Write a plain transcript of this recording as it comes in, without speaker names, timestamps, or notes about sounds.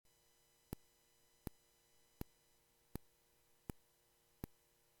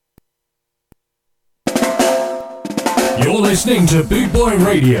listening to Boot Boy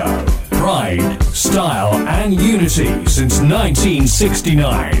Radio. Pride, style, and unity since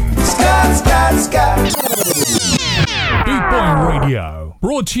 1969. Boot Boy Radio.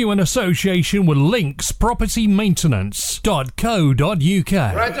 Brought to you in association with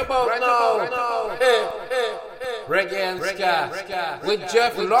linkspropertymaintenance.co.uk. Right about now. Reggae and ska with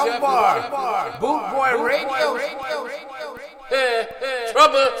Jeff Lombard. Boot Boy Radio.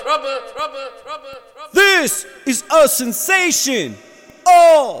 Trouble. This is a sensation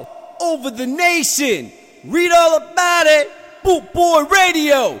all over the nation. Read all about it. Boot Boy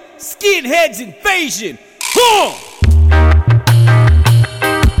Radio. Skinheads Invasion. Huh!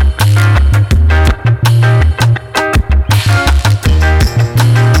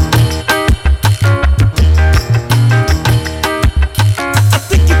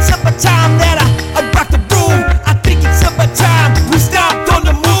 Time that I rock the room. I think it's about time we stopped on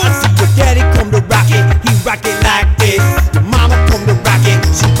the move. I see your daddy come to rock it, he rock it like this. Your mama come to rock it,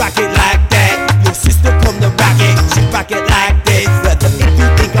 she rock it like that. Your sister come to rock it, she rock it like this. Brother, if you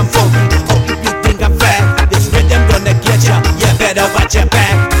think I'm funky or if you think I'm fat, this rhythm gonna get ya. You better watch your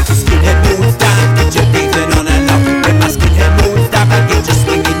back. The skinhead moon stop, get your dancing on and off. With my skinhead moon stop, I get you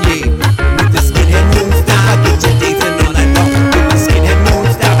swinging, yeah. With the skinhead moon stop, I get you dancing on and off. With my skinhead moon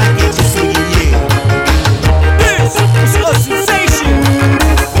stop, I get you swinging, yeah. This is a sensation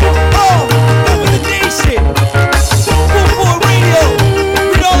all over the nation. Boot Boy Radio,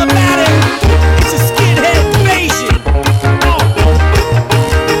 read all about it. It's a skinhead invasion.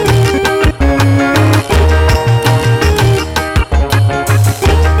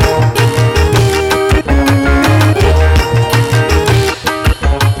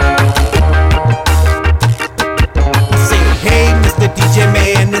 Say, hey, Mr. DJ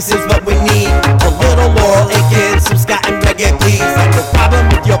man, this is what we need. A little Laurel Aiken, some Scott and reggae, please. No problem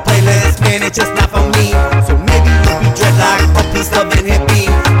with your playlist, man, it's just not for me. So maybe you be dreadlock or peace loving hippie,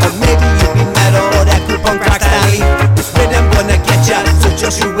 or maybe you be metal or that coupon crack style. This rhythm gonna get ya, so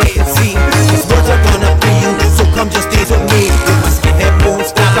just you wait and see. These words are gonna free you, so come just dance with me. With my skinhead moon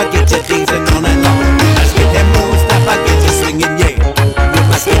stop, I get you dancing on and on. With my skinhead moon stop, I get you swinging, yeah. With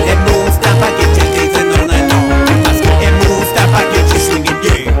my skinhead moon stop, I get you dancing on and on. With my skinhead moon stop, I get you swinging,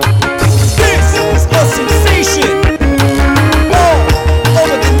 yeah. This is a sensation all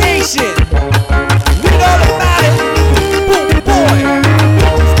over the nation. Read all about it. Boot Boy,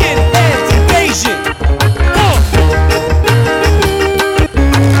 Skinheads Invasion.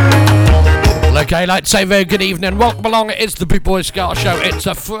 Okay, like to say very good evening. Welcome along. It is the Boot Boy Ska Show. It's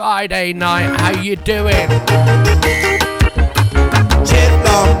a Friday night. How you doing? Jeff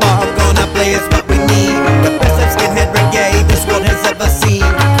Lombard gonna play us what we need. The best of skinhead reggae this world has ever seen.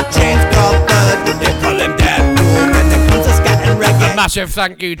 James Crawford, they call him that boom. When it comes to ska and A reggae, massive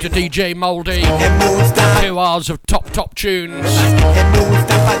thank you to DJ Mouldy. Skinhead moon stop. 2 hours of top tunes. My skinhead moon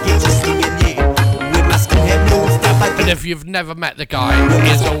stop, I get you swinging, yeah. With my skinhead moon stop, I And get if you've never met the guy, he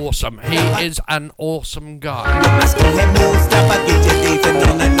is awesome. He is an awesome guy. with my skinhead moon stop, I get you dancing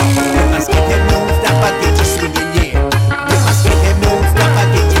on and on. With my skinhead moon stop, I get you swinging, yeah. With my skinhead moon stop, I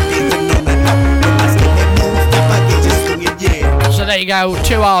get you dancing on and on. With my skinhead moon stop, I get you swinging, yeah. So there you go,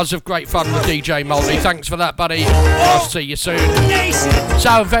 2 hours of great fun with DJ Mouldy. Thanks for that, buddy. I'll see you soon. Nation.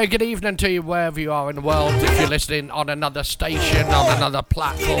 So, very good evening to you wherever you are in the world. If you're listening on another station, on another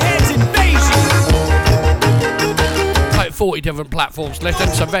platform. Skinheads Invasion. About 40 different platforms listen,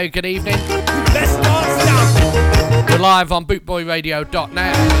 so very good evening. Let's not stop. We're live on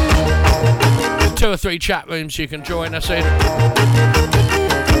bootboyradio.net. 2 or 3 chat rooms you can join us in.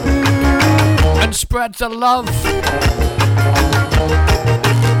 And spread the love.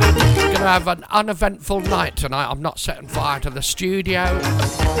 Gonna have an uneventful night tonight. I'm not setting fire to the studio.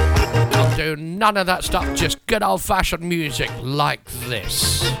 I'm doing none of that stuff, just good old fashioned music like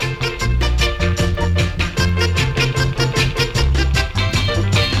this.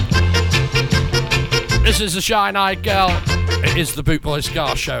 This is the Shine-Eyed Girl. It is the Boot Boy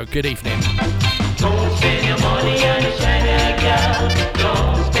Ska Show. Good evening. Don't spend your money on a shiny girl.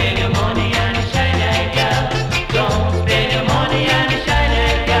 Don't spend your money on a shiny girl. Don't spend your money on a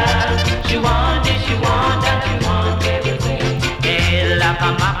shiny girl. She want this, she want that, she want everything. Hey, like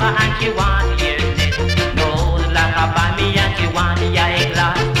a mappa and she want earnest. Nose like a bammy and she want the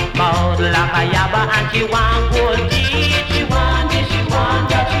eyeglass. Mouth like a yabba and she want gold teeth. She want this, she want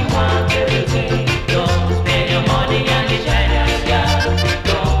that, she want everything. Don't spend your money on the shiny girl.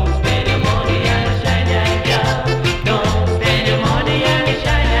 Don't spend your money on the shiny girl. Don't spend your money on the shiny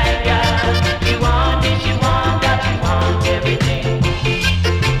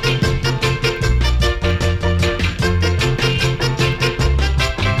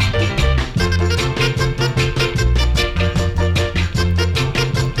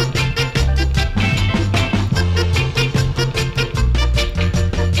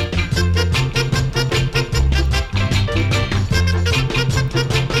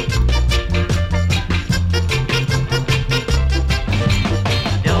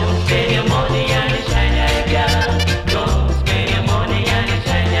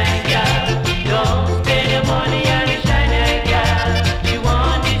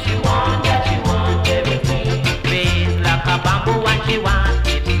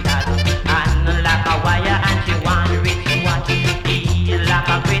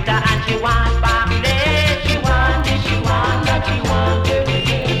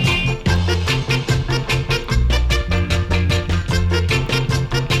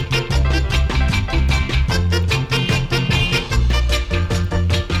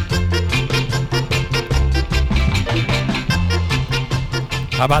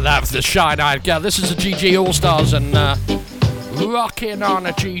How about that for the Shine-Eyed Girl? This is the GG All-Stars and rocking on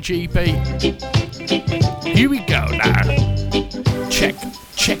a GG beat. Here we go now. Check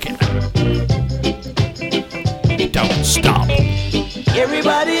it out. Don't stop.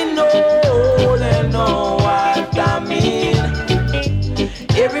 Everybody know, they know what I mean.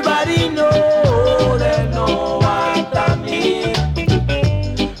 Everybody know, they know what I mean.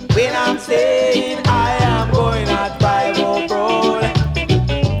 When I'm saying I am going at 5 Road.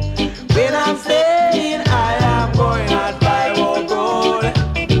 When I'm saying I am going at 5 Road.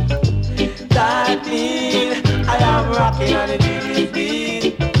 That means I am rocking on the GG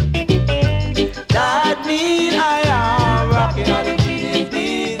beat. That means I am rocking on the GG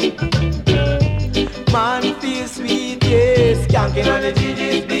beat. Man feel sweet, yes, skanking on the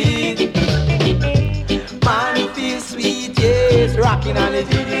GG beat. Man feel sweet, yes, rocking on the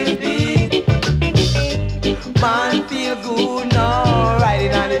GG beat. Man feel good now,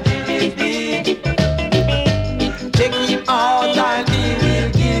 riding on the GG beat. Check him out and he will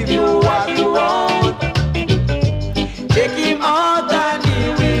give you what you want. Check him out and he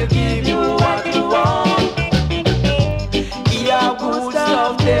will give you what you want. He have good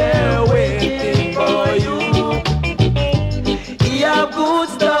stuff there waiting for you. He have good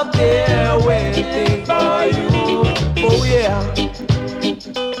stuff there waiting for you. Oh yeah.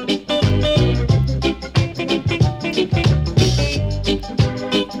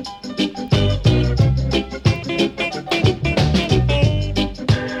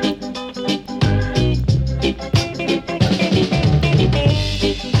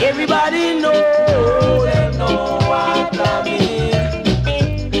 Everybody know, they know what I mean.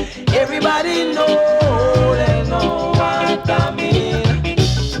 Everybody know, they know what I mean.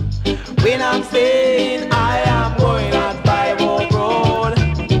 When I'm saying I am going at 5 Road.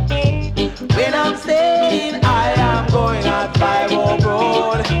 When I'm saying I am going at 5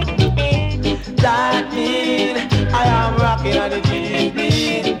 Road. That means I am rocking on the GG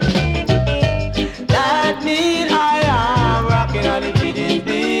beat. That means I am rocking on the GG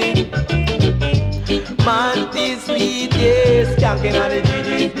beat. Man feel sweet, yes, skanking on the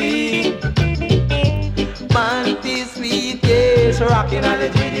GG beat. Man feel sweet, yes, rocking on the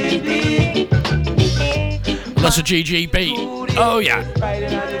GG beat. That's a GG beat. Oh yeah.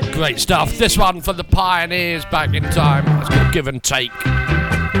 Great stuff. This one for the pioneers back in time. It's called Give and Take.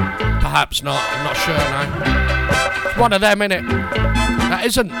 Perhaps not. I'm not sure now. It's one of them, innit? That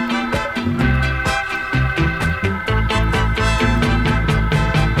isn't.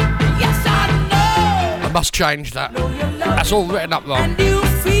 Yes, I know. I must change that. That's all written up wrong. And you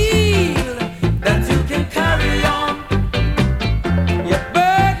feel that you can carry on. Your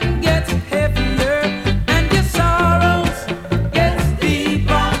burden gets heavier and your sorrows gets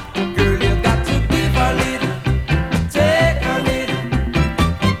deeper. Girl, you got to give a little, take a little.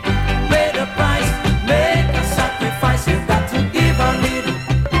 Pay the price, make a sacrifice. You got to give a little,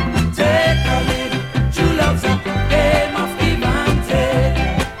 take a little. True love's a game of give and take.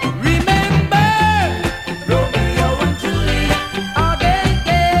 Remember Romeo and Juliet, how they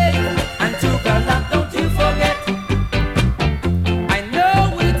gave and took a lot, don't you forget. I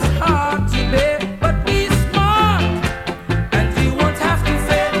know it's hard to bear, but be smart and you won't have to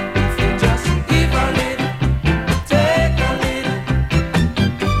fail if you just give a little, take a little.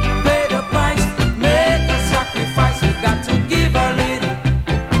 Pay the price, make a sacrifice. You got to give a little,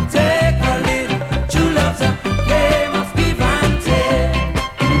 take a little. True love's a game of give and take.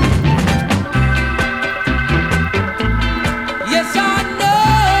 Yes, I know.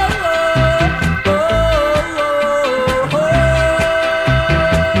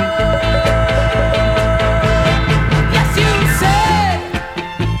 Yes, you said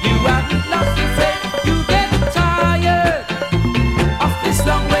you haven't lost your faith. You get tired of this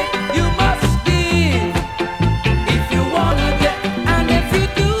long wait. You must give if you wanna get, and if you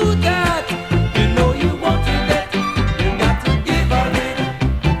do that, you know you won't regret. You got to give a little,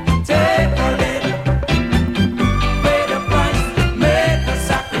 take a little. Pay the price, make a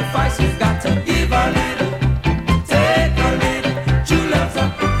sacrifice. You got to give a little, take a little. True love's a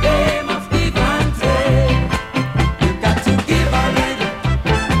game of give and take. You got to give a little,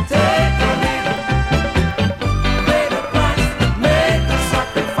 take a little. Pay the price, make a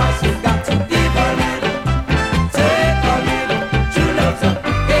sacrifice. You got to give a little, take a little. True love's a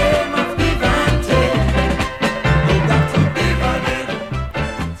game of give and take. You got to give a little,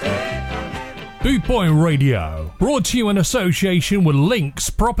 take a little. Boot Boy Radio, brought to you in association with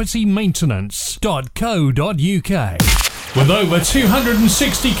linkspropertymaintenance.co.uk. With over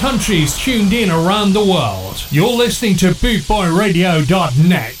 260 countries tuned in around the world, you're listening to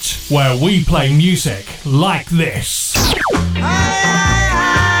BootboyRadio.net, where we play music like this.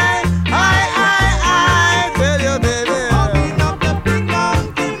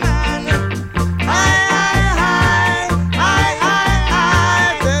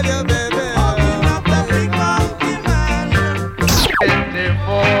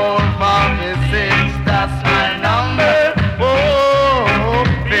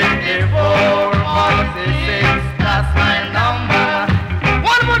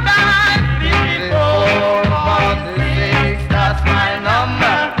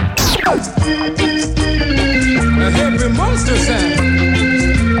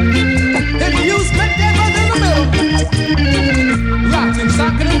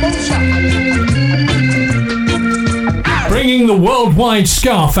 Bringing the worldwide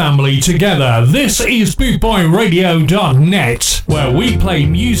ska family together, this is BootboyRadio.net, where we play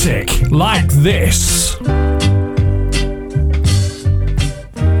music like this.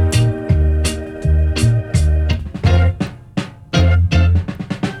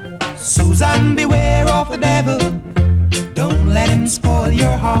 Susan, beware of the devil. Don't let him spoil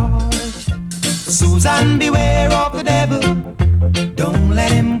your heart. Susan, beware of the devil. Don't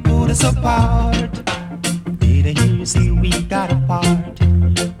let him put us apart. Did I hear you say we got apart?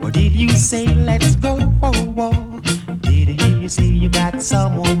 Or did you say let's go for a walk? Did I hear you say you got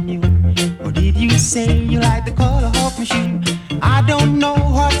someone new? Or did you say you like the color of my shoe? I don't know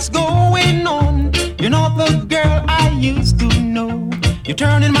what's going on. You're not the girl I used to know. You're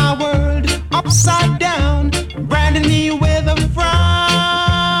turning my world upside down, branding me with a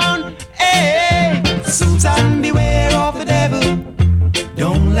frown. Hey, Susan, beware of the devil.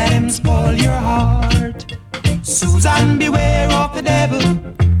 Don't let him spoil your heart. Susan, beware of the devil.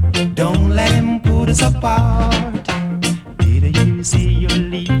 Don't let him put us apart. Did I hear you say you're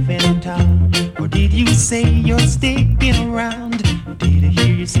leaving town? Or did you say you're sticking around? Did I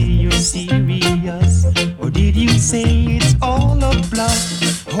hear you say you're serious? Or did you say it's all a bluff?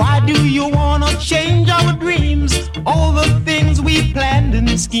 Why do you wanna change our dreams? All the things we planned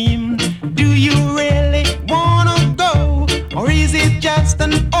and schemed. Do you really wanna go? Or is it just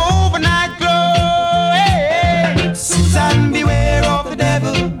an overnight glow? Hey, Susan, beware of the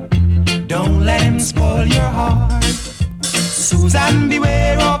devil. Don't let him spoil your heart. Susan,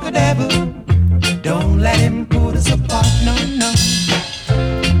 beware of the devil. Don't let him put us apart, no, no.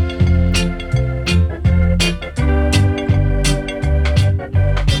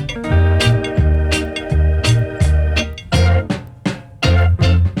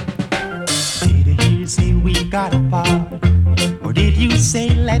 Did I hear you say we got apart? Or did you say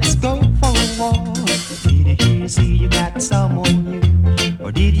let's go for a walk? Did I hear you say you got someone new?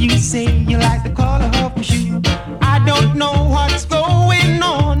 Or did you say you like the color of my shoe? I don't know what's going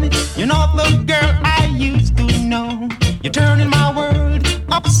on. You're not the girl I used to know. You're turning my world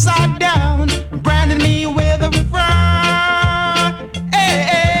upside down, branding me with a frown. Hey,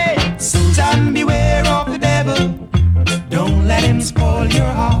 hey, Susan, beware of the devil. Don't let him spoil your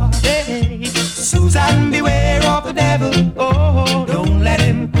heart. Hey, Susan, beware of the devil. Oh, don't let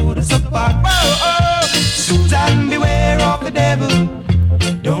him put us apart. Oh, oh, Susan, beware of the devil.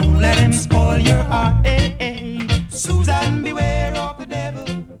 Don't let him spoil your heart. Hey, hey, Susan, beware of the devil.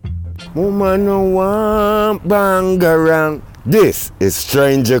 Woman no want bang around. This is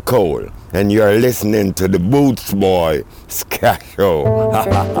Stranger Cole, and you're listening to the Boots Boy Ska Show.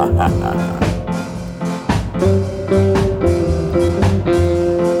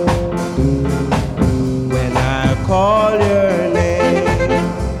 When I call your name,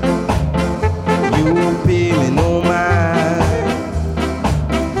 you pay me no mind.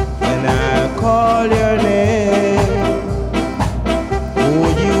 When I call your name, oh,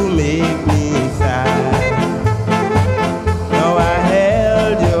 you make me sigh. Now I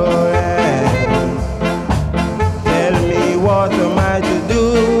held your hand. Tell me what am I to do?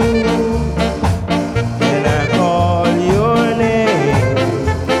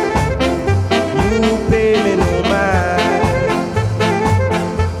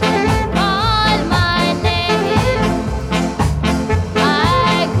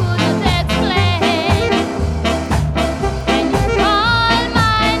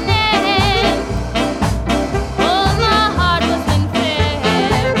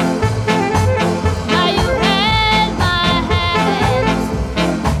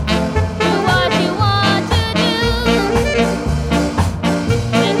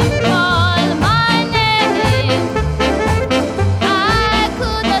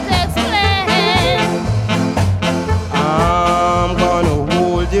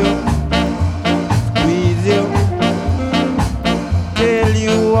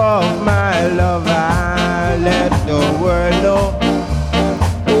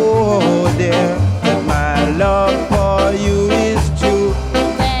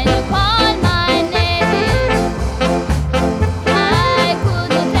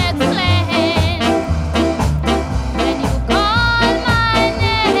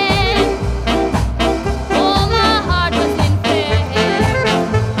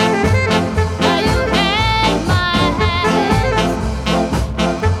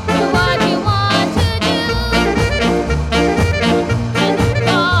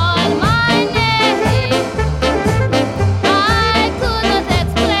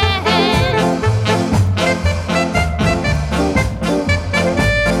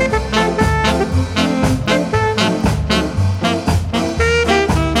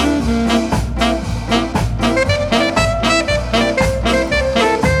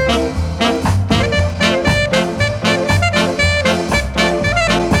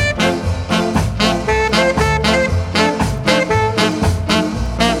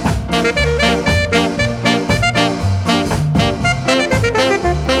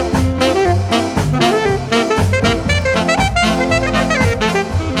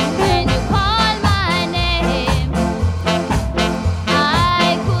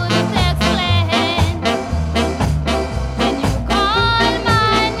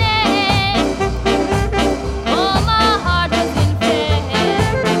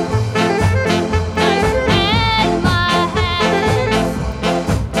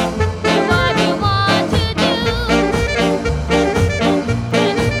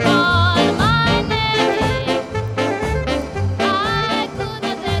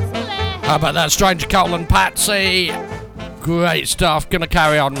 about that? Stranger Cole and Patsy. Great stuff. Gonna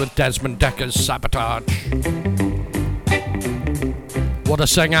carry on with Desmond Decker's Sabotage. What a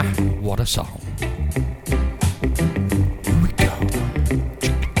singer, what a song. Here we go.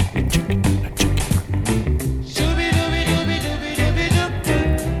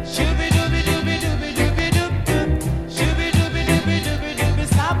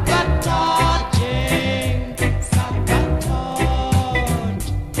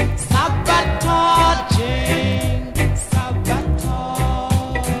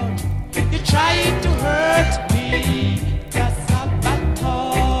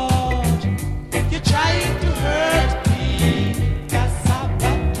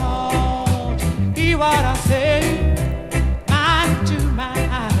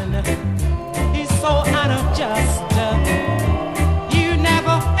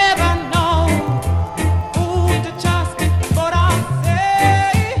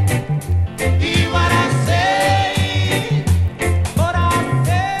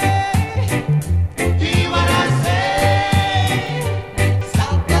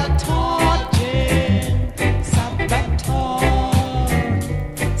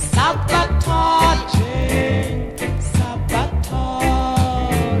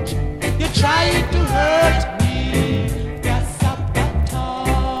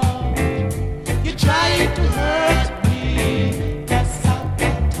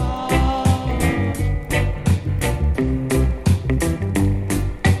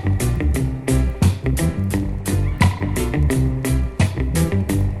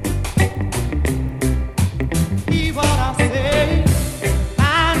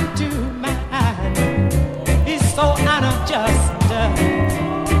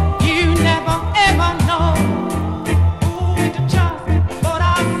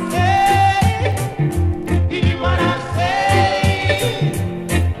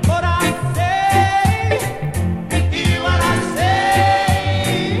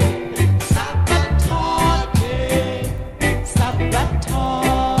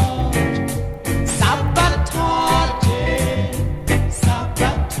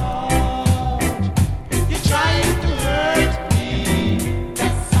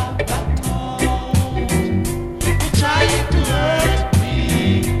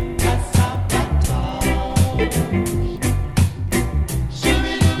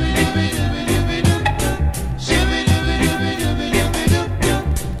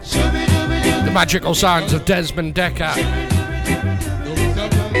 Magical sounds of Desmond Decker.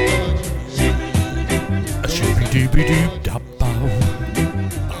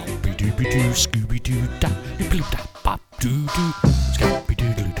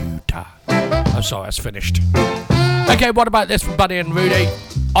 Oh, sorry, that's finished. Okay, what about this from Buddy and Rudy?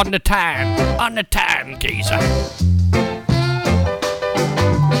 On the tan geezer.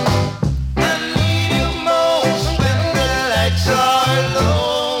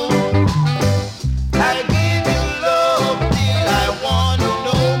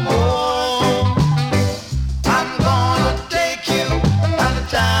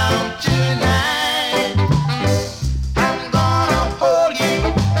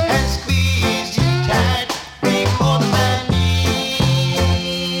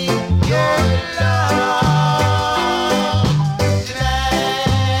 Your love.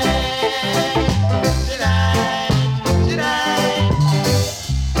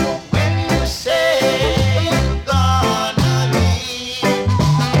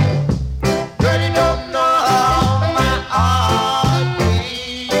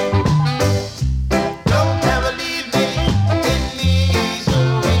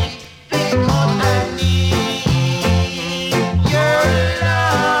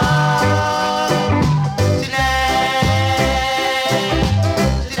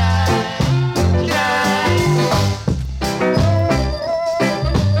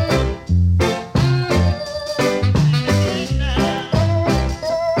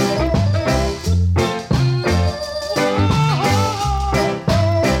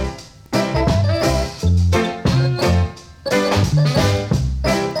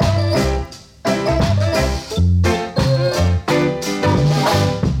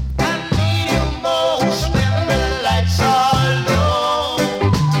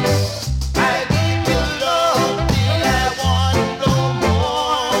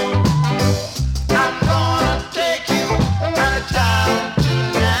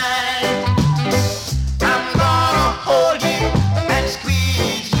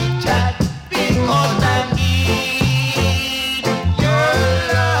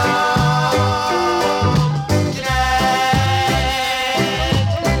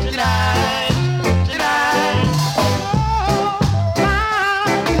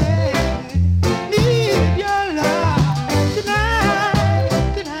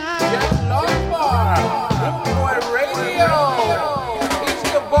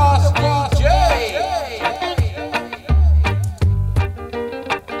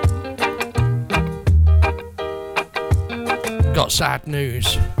 sad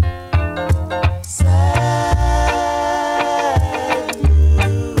news.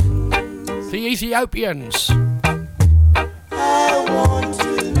 The Ethiopians. I want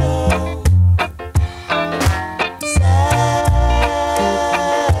to know.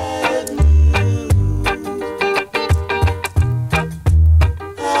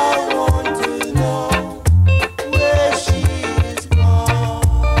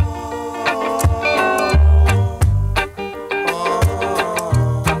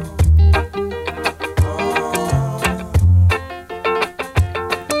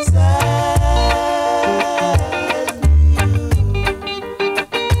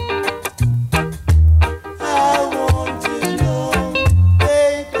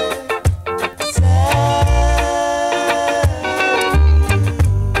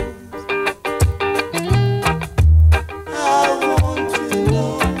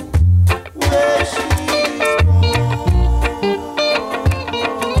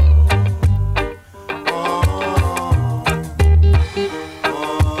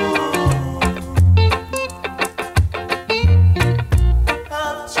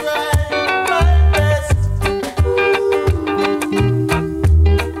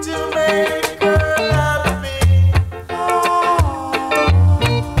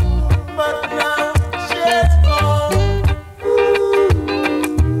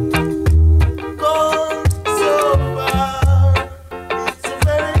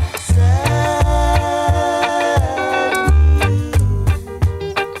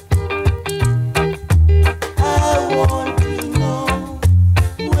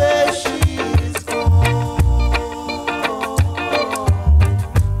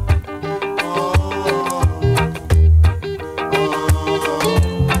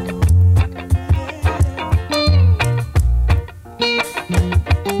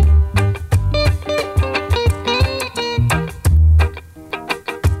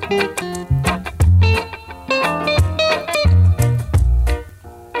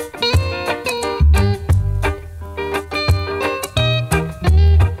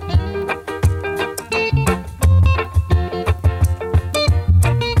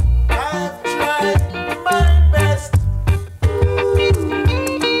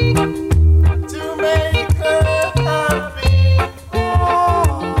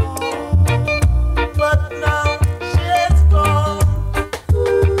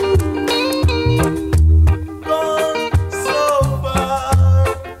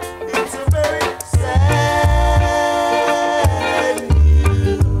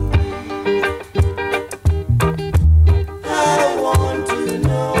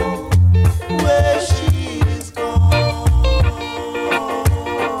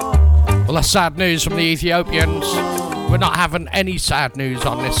 Sad news from the Ethiopians. We're not having any sad news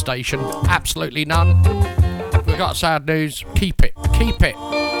on this station. Absolutely none. If we've got sad news, keep it. Keep it.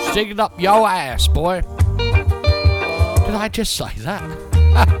 Stick it up your ass, boy. Did I just say that?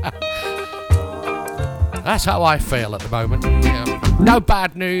 That's how I feel at the moment. Yeah. No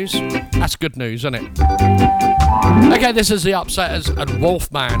bad news. That's good news, isn't it? Okay, this is the Upsetters and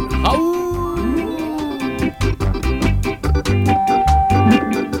Wolfman. Oh!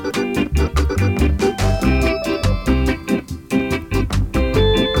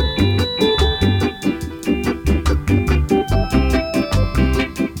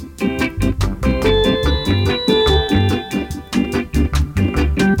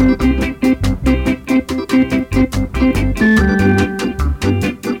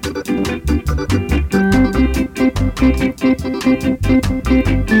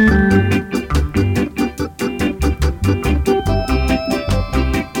 Thank you.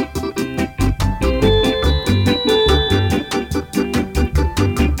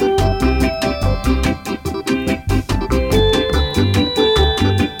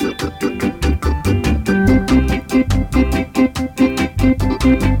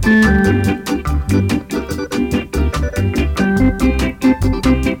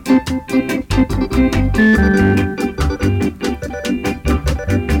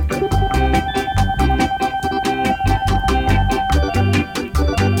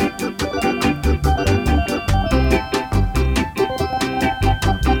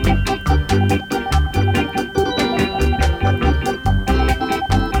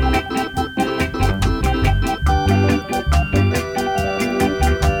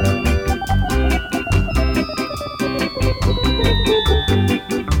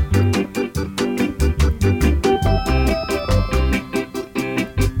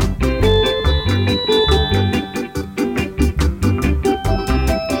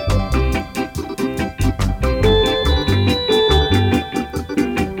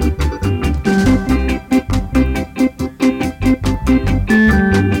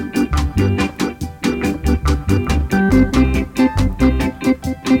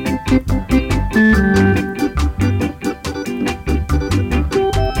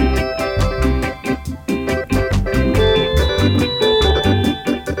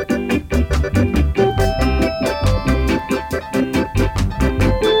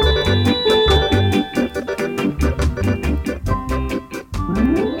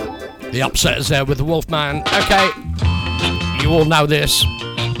 The Upsetters there with the Wolfman. Okay, you all know this.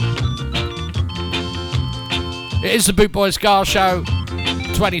 It is the Boot Boy Ska Show.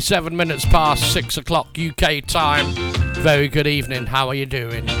 27 minutes past 6 o'clock UK time. Very good evening. How are you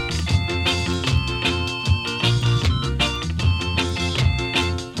doing?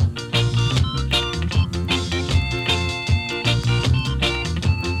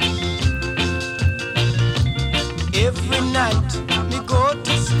 Every night me go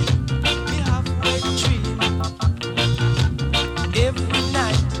to sleep, me have wet dream. Every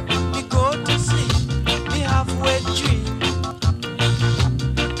night me go to sleep, me have wet dream.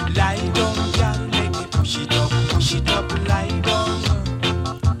 Lie down, girl, make me push it up, lie down.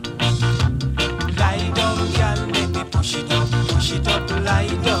 Lie down, girl, make me push it up, lie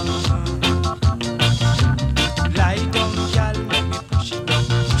down. Lie down, girl, make me push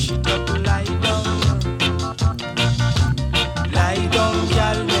it up, lie down. Lie down,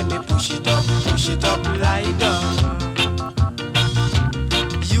 girl, let me push it up, lie down.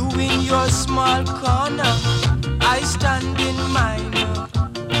 You in your small corner, I stand in mine.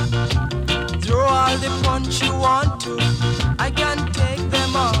 Throw all the punch you want to, I can take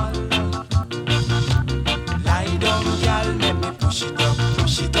them all. Lie down, girl, let me push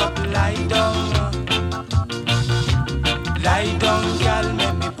it up, lie down. Lie down, girl,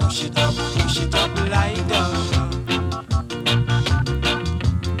 let me push it up, lie down.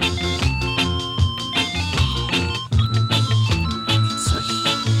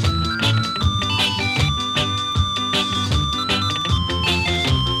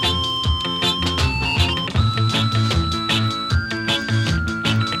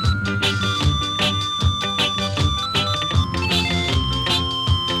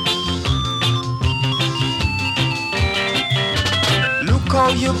 How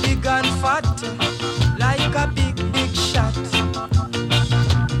you big and fat, like a big shot.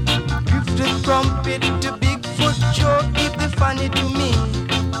 Give the trumpet to Bigfoot Joe, give the funny to me.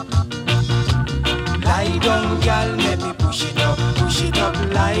 Lie down, girl, let me push it up,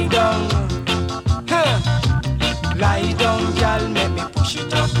 lie down. Huh. Lie down, girl, let me push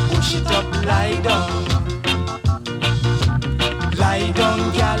it up, lie down. Lie down,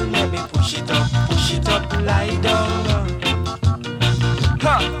 girl, let me push it up, lie down.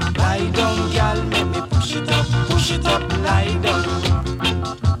 Lie down, girl, make me push it up, lie down.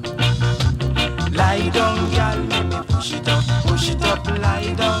 Lie down, girl, make me push it up,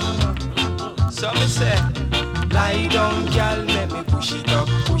 lie down. So me say, lie down, girl, make me push it up,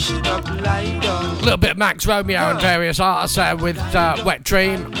 lie down. A little bit of Max Romeo and various artists there with Wet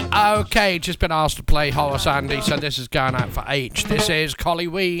Dream. Okay, just been asked to play Horace Andy, so this is going out for H. This is Collie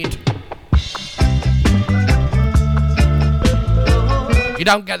Weed. You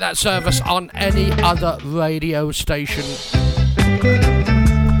don't get that service on any other radio station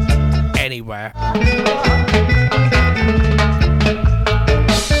anywhere.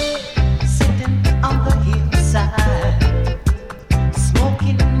 Sitting on the hillside,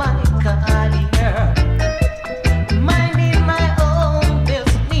 smoking my collier, minding my own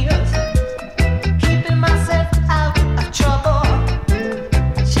business, keeping myself out of trouble,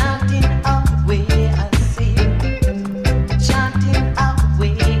 chanting away I sing, chanting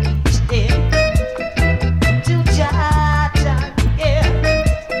away each day to Jah, yeah.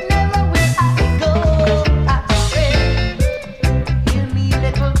 Never will I go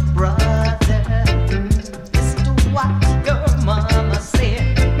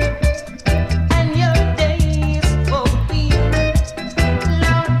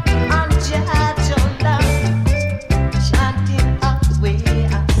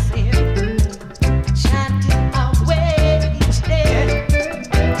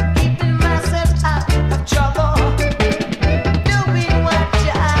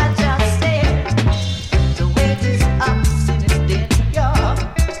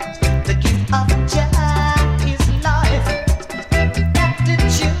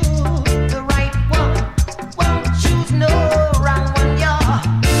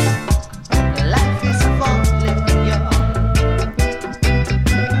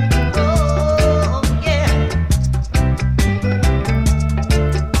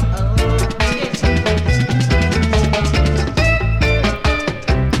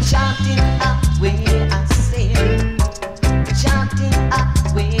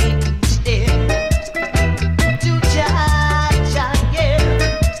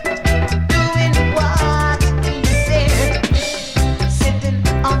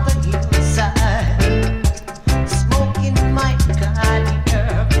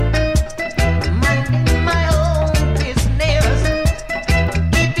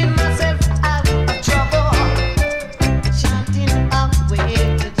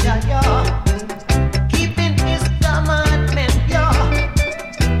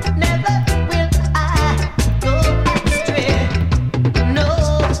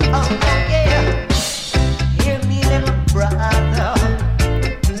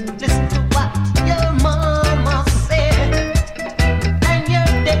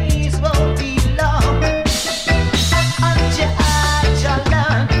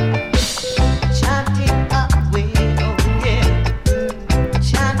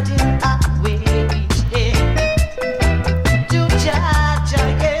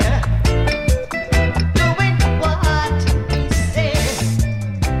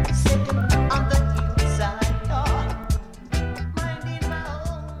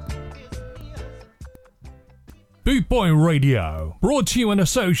Radio. Brought to you in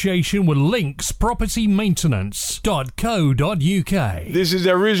association with linkspropertymaintenance.co.uk. This is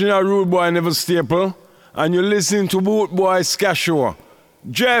the original Rude Boy Never Staple, and you're listening to Boot Boy Ska Show.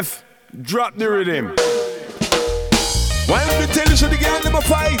 Jeff, drop the rhythm. Why don't we tell you so the girl never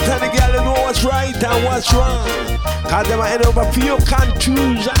fight and the girl know what's right and what's wrong? Cause them end up a few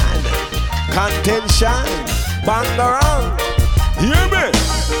confusion, contention, bang around. Hear me?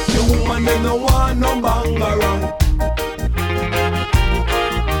 The woman them no want no bang around.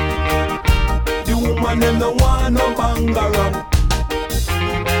 The woman them no want no bang around.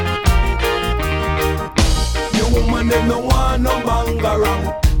 The woman them no want no bang around.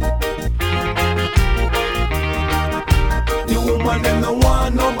 The woman them no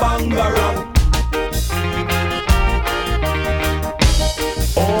want no bang around.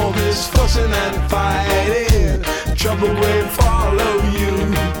 All this fussing and fighting, trouble will follow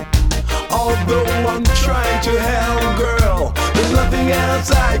you. Although I'm trying to help, girl, there's nothing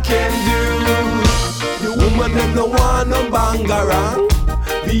else I can do. The woman them no want no bang around.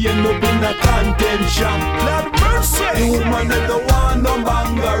 We end up in a contention. Lord mercy. The woman them no want no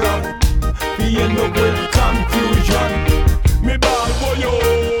bang around. We end up with confusion. Me ball boy, yo,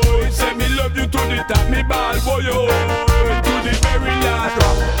 say me love you to the top. Me ball boy, yo, to the very last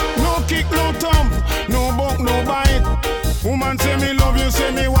drop. No kick, no thump, no buck, no bite. Woman say me love you,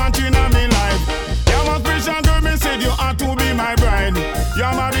 say me want you in my life. You're my Christian girl, me said you ought to be my bride.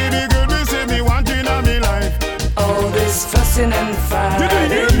 You're my baby girl, me say me want you in my life. All this fussing and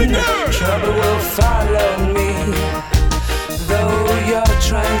fighting, trouble will follow me. Though you're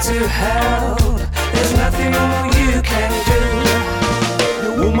trying to help, there's nothing more you can do.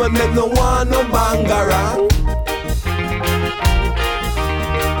 The woman that no want no bang around.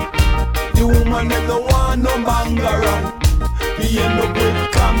 The woman that no want no bang around. We end up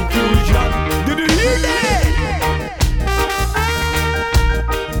with confusion. Did you hear that?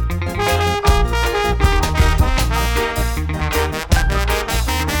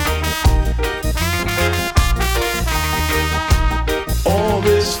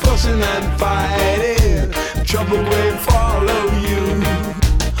 Always fussing and fighting, trouble will follow you.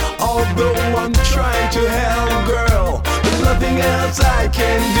 Although I'm trying to help, girl, there's nothing else I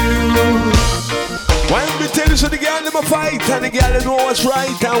can do. Why don't we tell you so the girl never fight and the girl know what's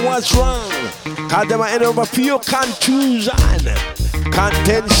right and what's wrong? Cause them end up a few confusion,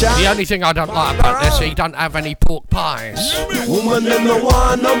 contention. The only thing I don't like about this, he don't have any pork pies. Woman them no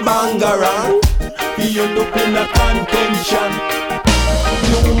want no bang around. He end up in a contention.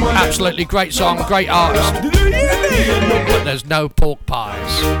 Absolutely great song, great artist. But there's no pork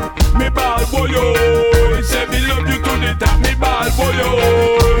pies. Me ball boy, yo, say me love you to the top. Me ball boy, yo,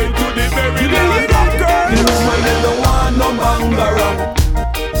 to the very last. The woman them no want no bang around.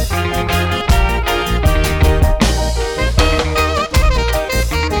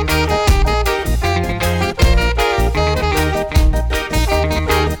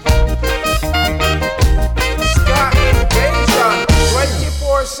 Ska Invasion,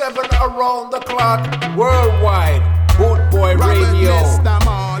 24/7 around the clock, worldwide. Boot Boy Radio.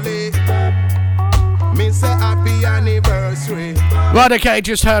 Me say happy anniversary. Right, okay,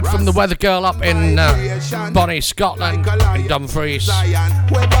 just heard from the weather girl up in Bonnie, Scotland, in Dumfries.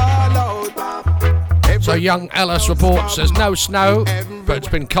 So young Ellis reports there's no snow, but it's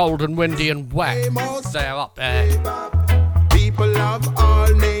been cold and windy and wet. They're up there. People of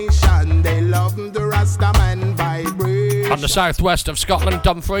all nations, they love the Rastaman vibration. On the southwest of Scotland,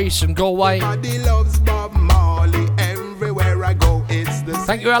 Dumfries and Galway. Everybody loves Bob Marley. Everywhere I go, it's the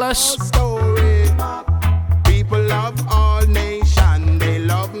Thank you, Ellis. story. People of all nations, they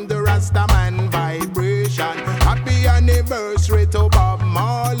love the Rastaman vibration. Happy anniversary to Bob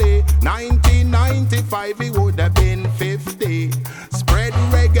Marley. 1995, he would have been 50. Spread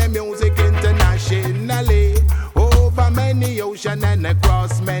reggae music internationally. Over many oceans and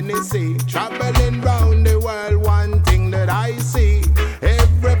across many seas. Traveling round the world, one thing that I see.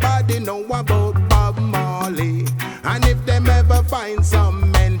 Everybody know about Bob Marley. And if them ever find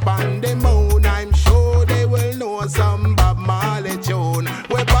some men on the moon, I'm sure they will know some Bob Marley tune.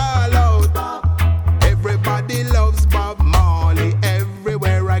 We ball out. Everybody loves Bob Marley.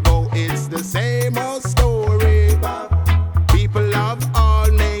 Everywhere I go, it's the same old story.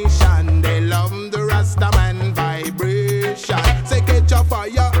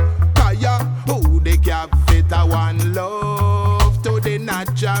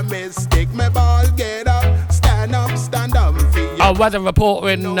 weather reporter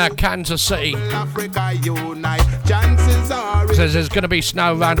in Kansas City Africa unite. Chances are says there's going to be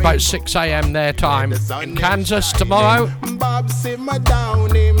snow around about 6 a.m. their time in Kansas tomorrow. Bob simmer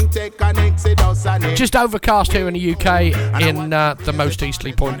down, him take an exodus and him Just overcast here in the UK in the most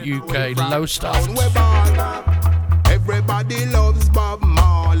easterly point UK, low stuff. Everybody loves Bob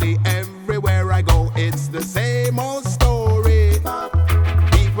Marley. Everywhere I go, it's the same old story.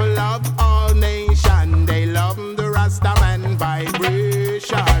 People of all nations, they love the Rastaman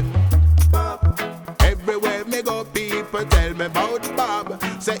vibration. Everywhere me go, people tell me about Bob.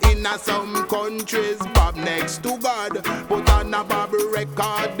 Say in some countries, Bob next to God. Put on a Bob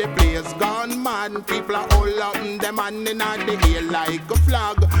record, the place gone mad. People are all up in them and in the air like a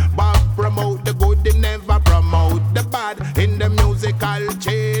flag. Bob promote the good, they never promote the bad. In the musical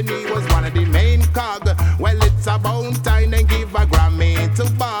chain, he was one of the main cog. Well, it's about time and give a Grammy to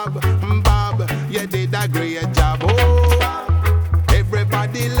Bob. Bob, you did a great job. Oh,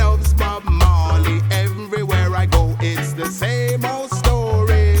 everybody loves Bob Marley. Everywhere I go, it's the same old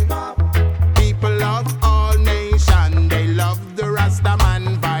story. People of all nations, they love the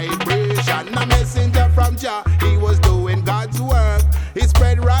Rastaman vibration. A messenger from Jah, he was doing God's work. He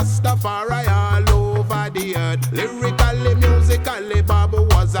spread Rastafari all over the earth. Lyrically, musically, Bob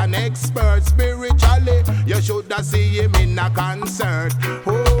was an expert. Spiritually, you should have seen him in a concert.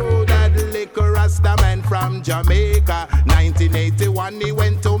 Oh, that liquor Rastaman from Jamaica. 1981, he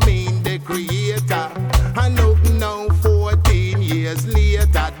went to meet the creator. And look now, 14 years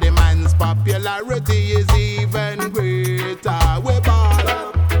later, the man's popularity is even greater. We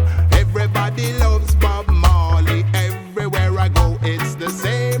ball. Everybody loves Bob Marley. Everywhere I go, it's the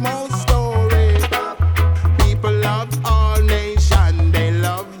same old story. People of all nations, they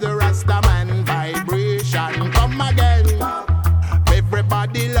love the Rastaman vibration. Come again.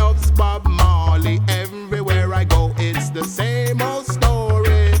 Everybody loves Bob Marley. Everywhere I go, it's the same old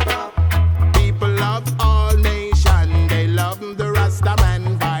story. People of all nations, they love the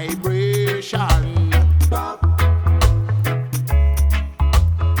Rastaman vibration.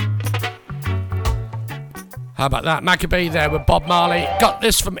 How about that? Maccabee there with Bob Marley. Got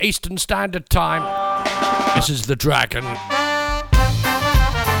this from Eastern Standard Time. This is The Dragon.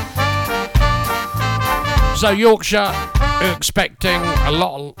 So Yorkshire are expecting a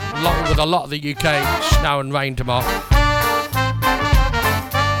lot of the UK snow and rain tomorrow.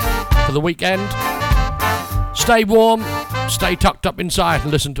 For the weekend, stay warm, stay tucked up inside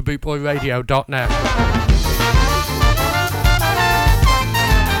and listen to bootboyradio.net.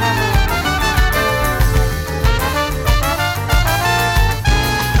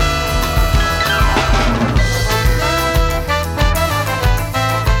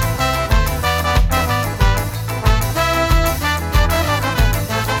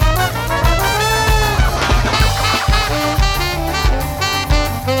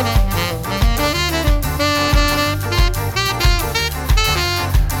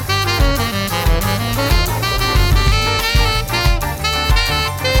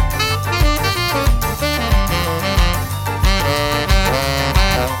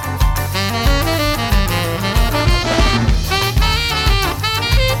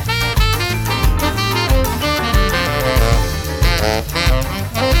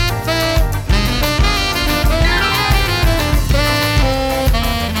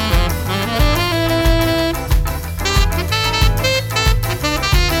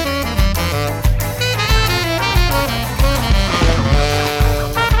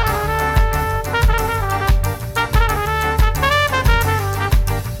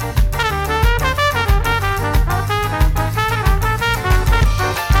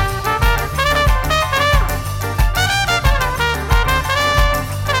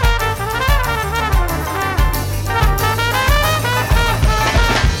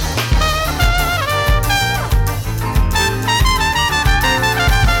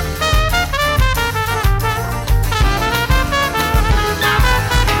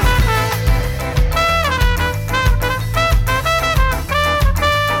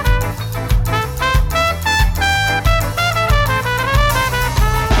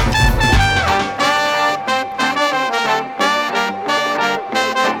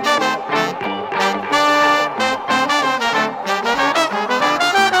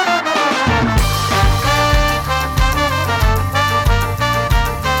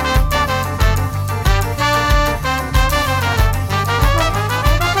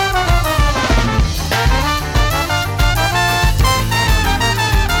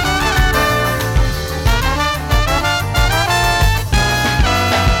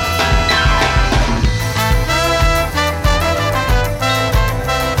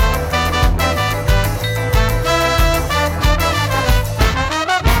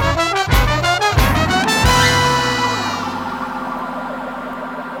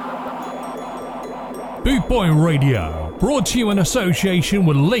 Boot Boy Radio, brought to you in association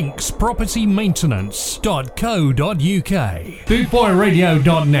with linkspropertymaintenance.co.uk.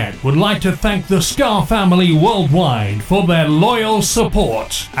 Bootboyradio.net would like to thank the Ska family worldwide for their loyal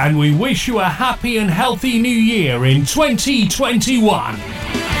support, and we wish you a happy and healthy new year in 2021. Loyal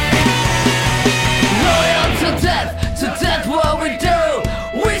to death what we do.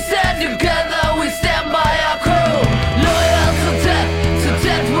 We stand together, we stand by our crew. Loyal to death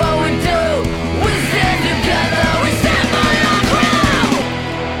what we do. We stand together, we stand by our crew.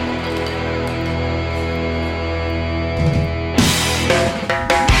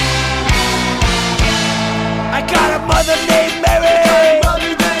 I got a mother named Mary.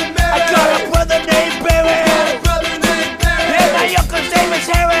 I got a brother named Barry. And my uncle's name is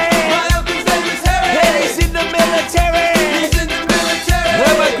Harry. And he's in the military.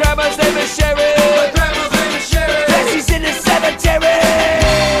 And my grandma's name is Sherry. And she's in the cemetery.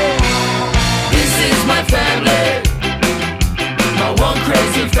 This is my family, my one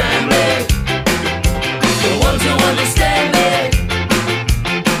crazy family, the ones who understand me.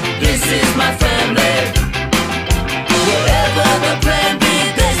 This is my family. Whatever the plan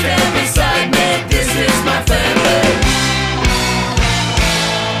be, they stand beside me. This is my family.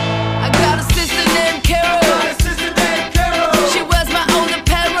 I got a sister named Carol. She wears my own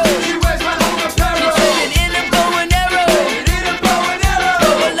apparel. She traded in a bow and arrow.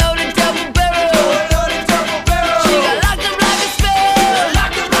 Overloaded double barrel. She got locked up like a spell.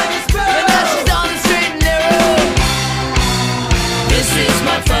 And now she's on the straight and narrow. This is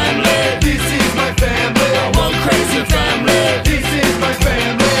my family. My one crazy family.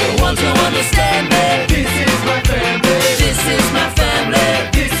 The ones who understand me. This is my family.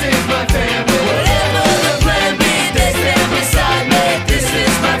 Whatever the plan be, they stand beside me. This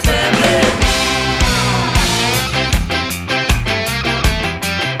is my family.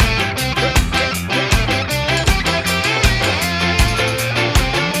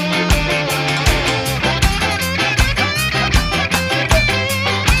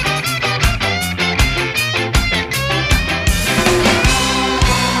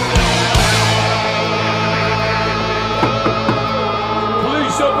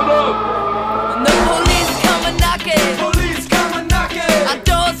 Police, open up! When the police come a knocking, our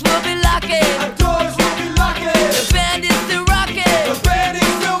doors will be locking. The band is still rocking.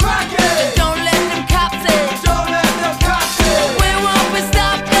 Don't let them cops in. We won't be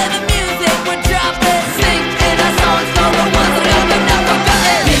stopping the music. We're dropping. Sing in our songs for the ones that have been not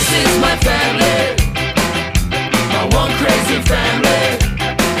forgotten. This is my family, my one crazy family.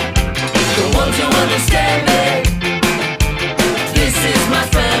 The ones who understand me. This is my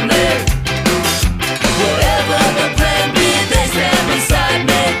family. Whatever the plan be, they stand beside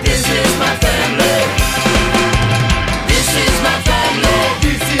me. This is my family. This is my family. My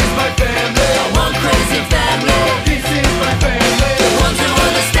one crazy family. The ones who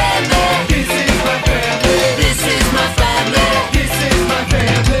understand me. This is my family.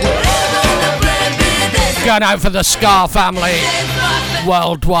 Whatever the plan be, they stand. Going out for the Ska family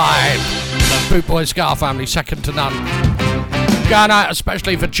worldwide. The Boot Boy Ska family, second to none. Going out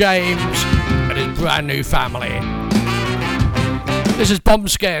especially for James and his brand new family. This is Bomb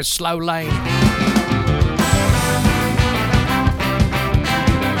Scare's Slow Lane.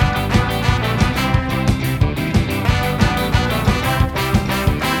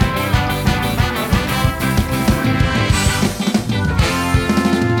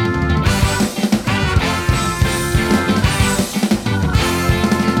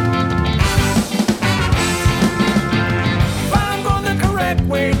 I'm going the correct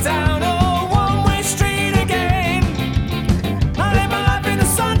way down a one-way street again. I live my life in the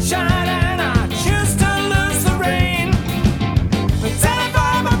sunshine and I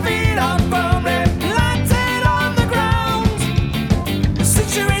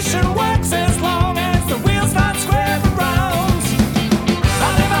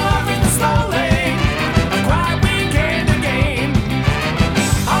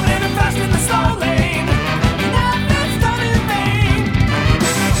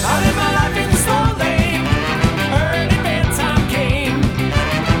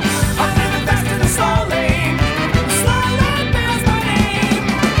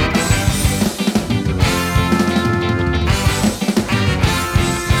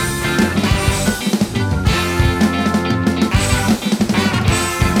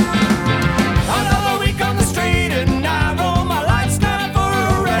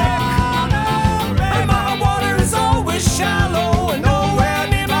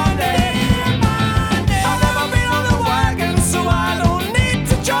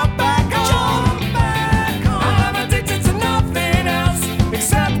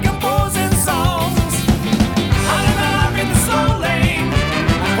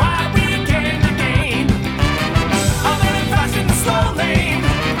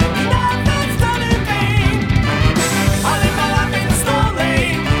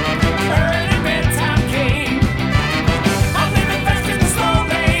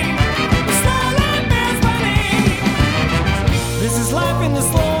in the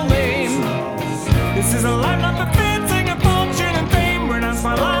slow lane. This is a life not befitting a fortune and fame. Renounce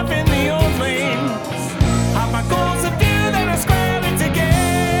my life in the old lane. Have my goals of view, then ascribe it to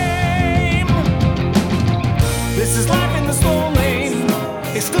game. This is life in the slow lane.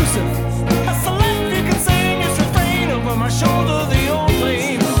 Exclusive. That's the life you can sing. It's refrain over my shoulder, the old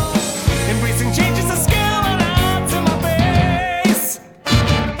lane. Embracing change is a skill and out to my base.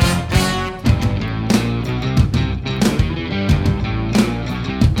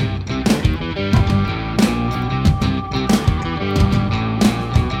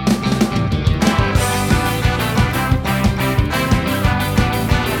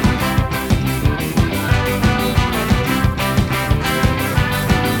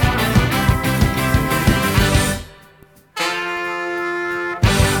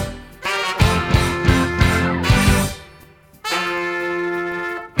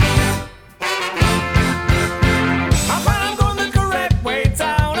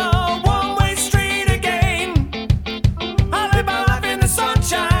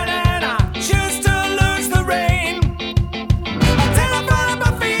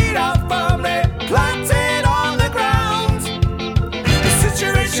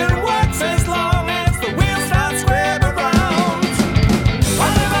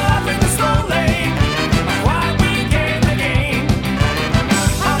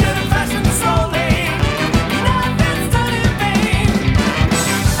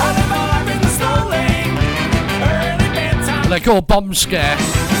 Called Bomb Scare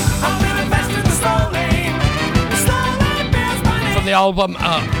from the album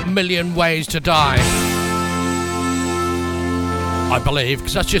A Million Ways to Die, I believe,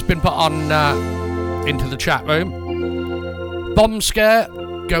 because that's just been put on into the chat room. Bomb Scare,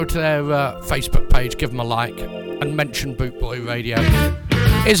 go to their Facebook page, give them a like and mention Boot Boy Radio.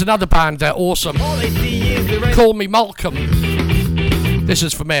 Here's another band, they're awesome. Call Me Malcolm. This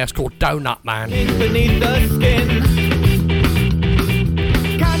is for me, it's called Donut Man. Beneath the skin.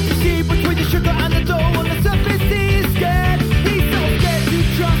 Between the sugar and the dough on the surface he's scared. He's so scared to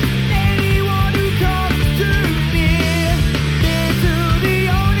trust anyone who comes too near. Near to the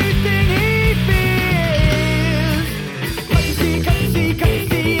only thing he fears. Can't you see, can't you see, can't you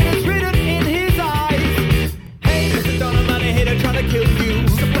see, and it's written in his eyes. Hey, Mr. Donald, man, a hitter trying to kill you.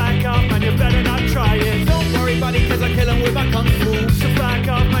 So back up, man, you better not try it. Don't worry, buddy, cause I kill him with my kung fu. So back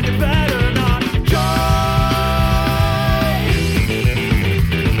up, man, you better not try.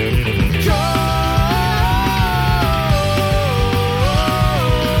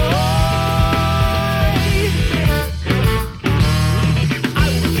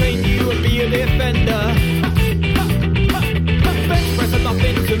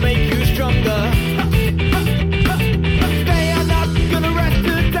 To make you stronger. They are not gonna rest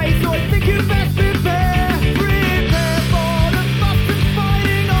today, so I think you best prepare. Prepare for the fuss and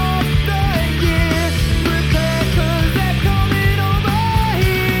fighting of the year. Prepare cause they're coming over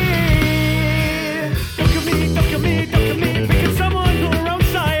here. Look at me, look at me, look at me, picking someone who are on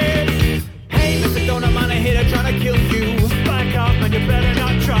side. Hey, Mr. Donut Man, I hate it trying to kill you. Back up and you better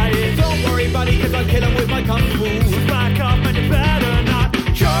not try it. Don't worry, buddy, cause I'll kill him with my kung fu. Back up and you better not.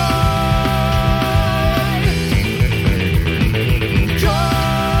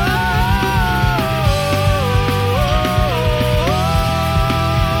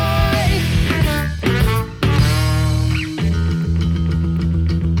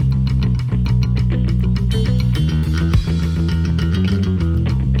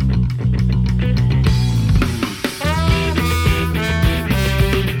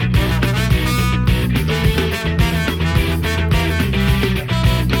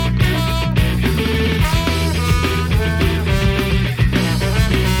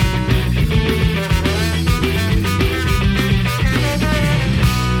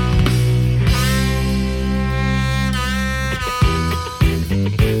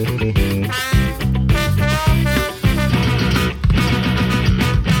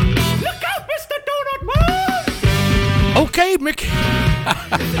 Okay, Mick.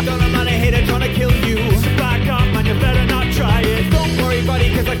 Donut Man, I hate it trying to kill you. So back up, man, you better not try it. Don't worry,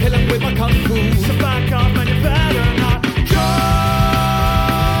 buddy, cause I kill him with my kung fu. So back up, man, you better not try.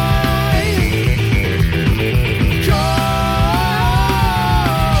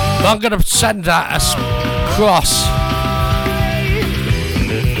 I'm going to send that across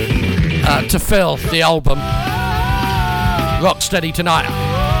to Phil, the album Rocksteady Tonight.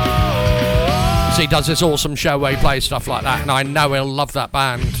 So he does this awesome show where he plays stuff like that, and I know he'll love that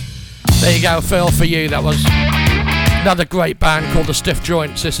band. There you go, Phil, for you. That was another great band called the Stiff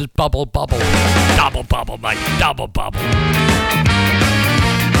Joints. This is Bubble Bubble. Double bubble, mate, double bubble.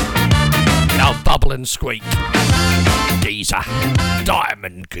 Now bubble and squeak. geezer.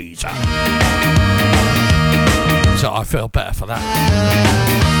 Diamond geezer. So I feel better for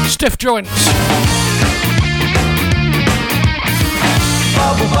that. Stiff joints.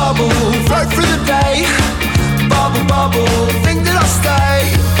 Bubble, bubble, float through the day. Bubble, bubble, think that I'll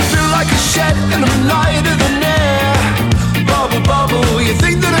stay. Feel like a shed and I'm lighter than air. Bubble, bubble, you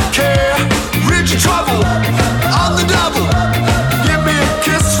think that I care. Ridge of trouble, on the double. Give me a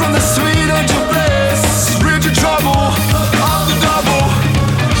kiss from the sweet angel bliss. Ridge of trouble, on the double.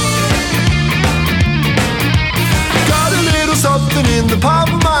 Got a little something in the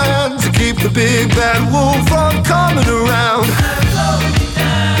palm of my hand to keep the big bad wolf from coming around.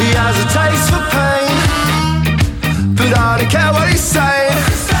 He has a taste for pain, but I don't care what he's saying.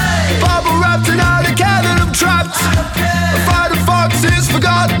 Bubble wrapped and I don't care that I'm trapped. A fight of foxes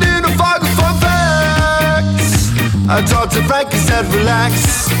forgotten in a fog of fun facts. I talked to Frank, he said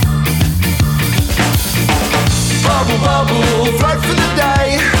relax. Bubble, bubble, float for the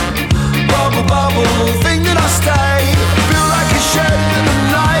day. Bubble, bubble, think that I'll stay. Feel like a shed and I'm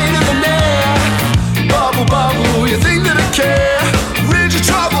lighter than air. Bubble, bubble, you think that I care. Ridge of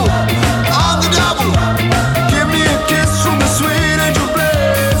trouble, on the double. Give me a kiss from the sweet angel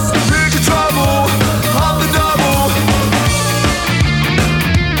bliss. Ridge of trouble, on the double.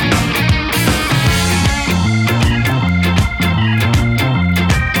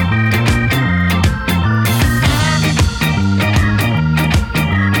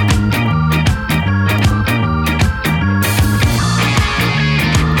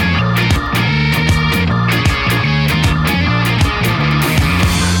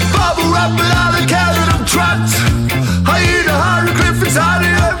 But I don't care that I'm trapped. I eat 100 Clifford's out of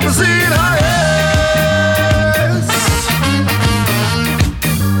ever seen her ass.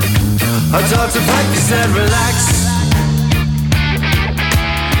 I talked to Frank, he said relax.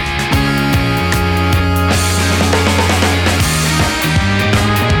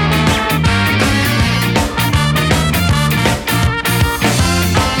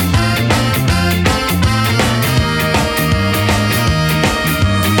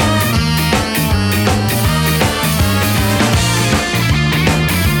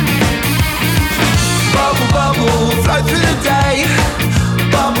 Float through the day.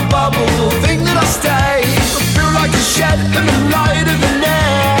 Bubble, bubble, think that I'll stay. I feel like a shed and I'm lighter than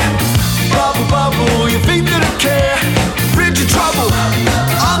air. Bubble, bubble, you think that I care. Bridge of trouble,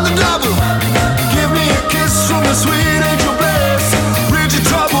 on the double. Give me a kiss from the sweet angel bliss. Bridge of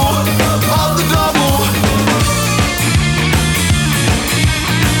trouble, on the double.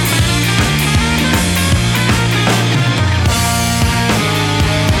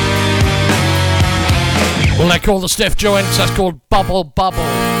 Well, they call the stiff joints, that's called Bubble Bubble.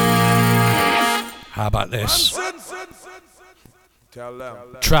 How about this?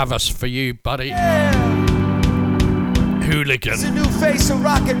 Travis, for you, buddy. Hooligan. It's a new face of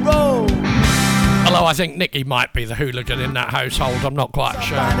rock and roll. Although I think Nicky might be the hooligan in that household, I'm not quite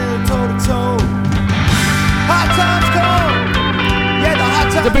sure. Hot times come. Yeah, the hot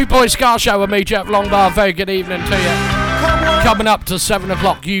times. The Boot Boy Scar Show with me, Jeff Longbar. Very good evening to you. Coming up to 7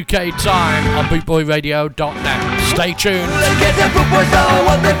 o'clock UK time on bootboyradio.net. Stay tuned. Get the Boot Boys know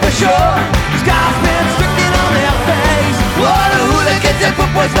one thing for sure. Scotsmen stricken on their face. What a hooligan, the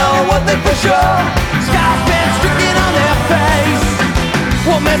Boot Boys know one thing for sure. Scotsmen stricken on their face.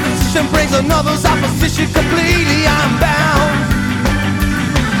 One man's position brings another's opposition completely. I'm bound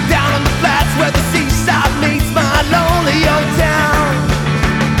down on the flats where the seaside meets my lonely old town.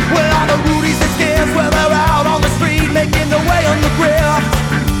 Where all the rudies and scares, where they're out on the street making their way on the grip.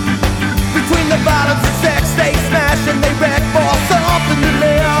 Between the violence and sex, they smash and they wreck for something to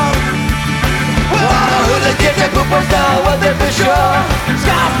live. Well, all the hooligans and poopers know one thing for sure.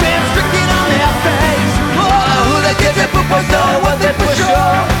 Scotsmen stricken on their face. All the hooligans and poopers know one thing for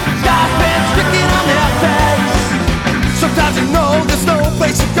sure. Scotsmen stricken on their face. Sometimes you know there's no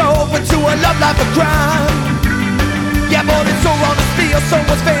place to go but to a love life of crime. Yeah, but it's so wrong to steal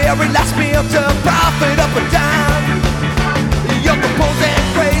someone's very last meal to profit up a dime. Young compose and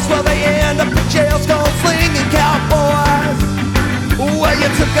craze, well they end up in jail, skull slinging cowboys. Well,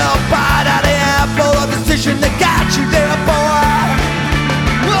 you took a bite out of the apple, a decision that got you there, boy.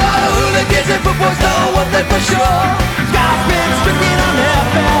 Oh, hooligans and footboys know one thing for sure. Scotsmen stricken on their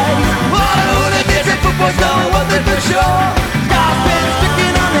face. Oh, hooligans and footboys know one thing for sure. Scotsmen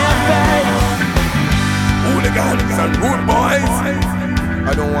stricken on their face. Hooligans and rude boys.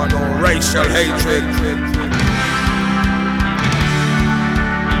 I don't want no racial hatred.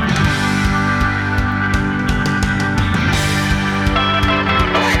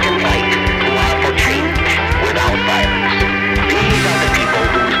 Black and white, who are for change without violence. These are the people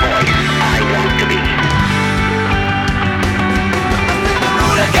whose voice I want to be.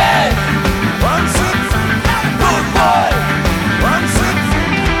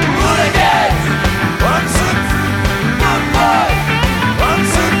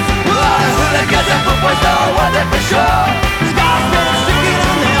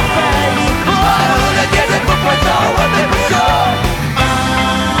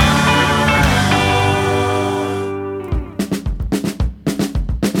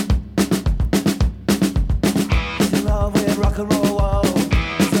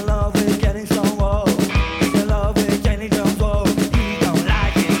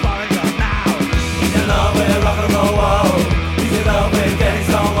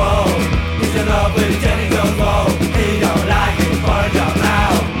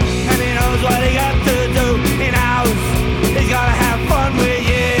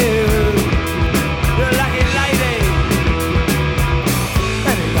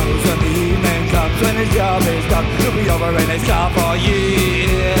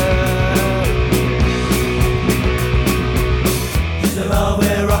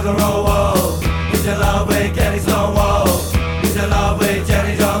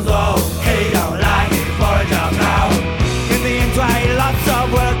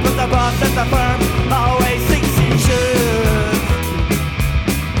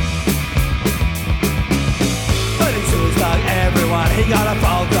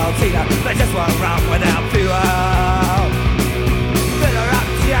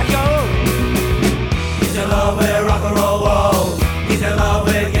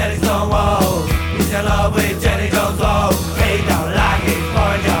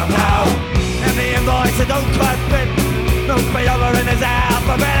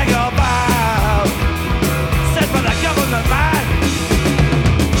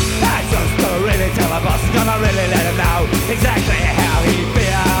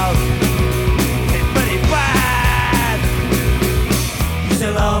 He's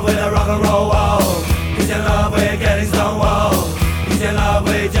in love with a rock and roll, whoa. He's in love with getting stoned, whoa. He's in love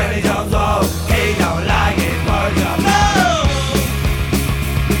with Jenny Jones, whoa. He don't like his workshop, no.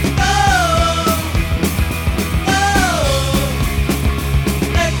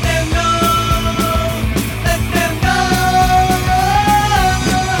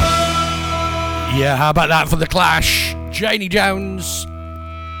 Yeah, how about that for The Clash? Janie Jones.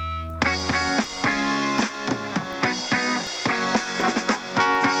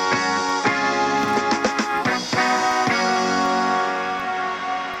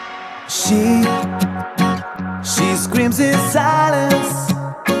 She screams in silence,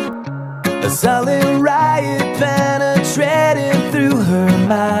 a silent riot penetrating through her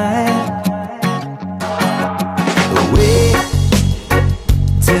mind. Waiting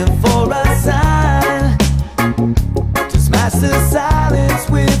for a sign to smash the silence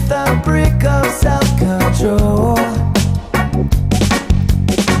with a brick of self-control.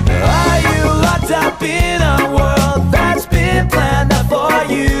 Are you locked up in a world that's been planned out for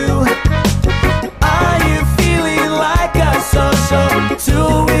you? Are you feeling like a social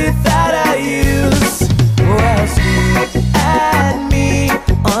tool without a use? Well, scream at me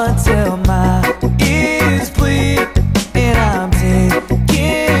until my ears bleed, and I'm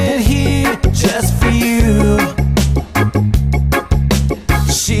taking heat just for you.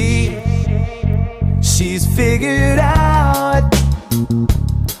 She's figured out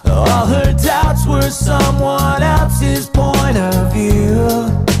all her doubts were someone else's point of view.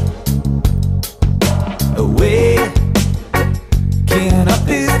 Waking up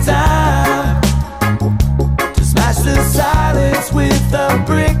this time to smash the silence with a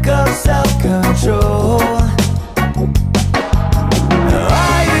brick of self-control.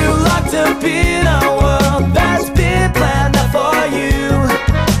 Are you locked up in a world that's been planned out for you?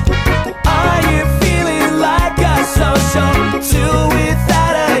 Are you feeling like a social tool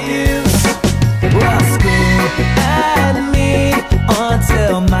without a use? Well, scream at me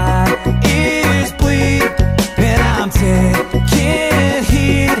until my ears bleed, and I'm taking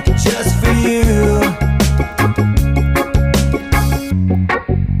heat just for you.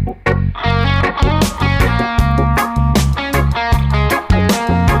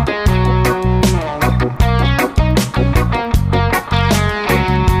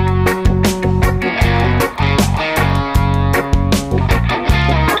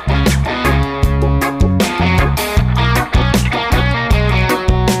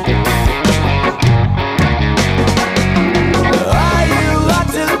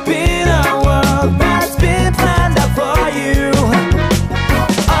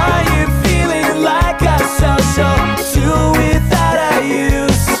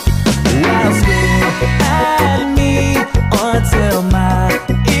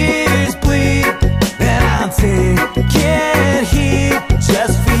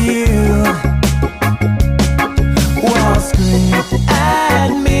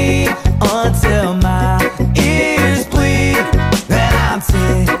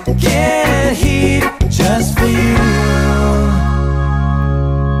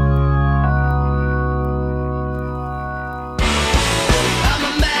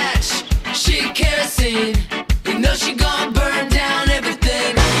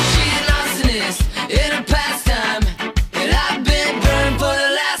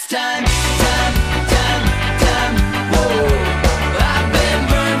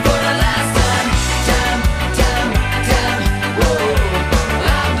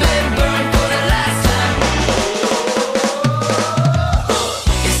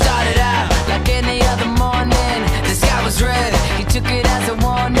 Took it as a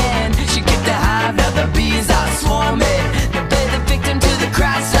warning. She kicked the hive, now the bees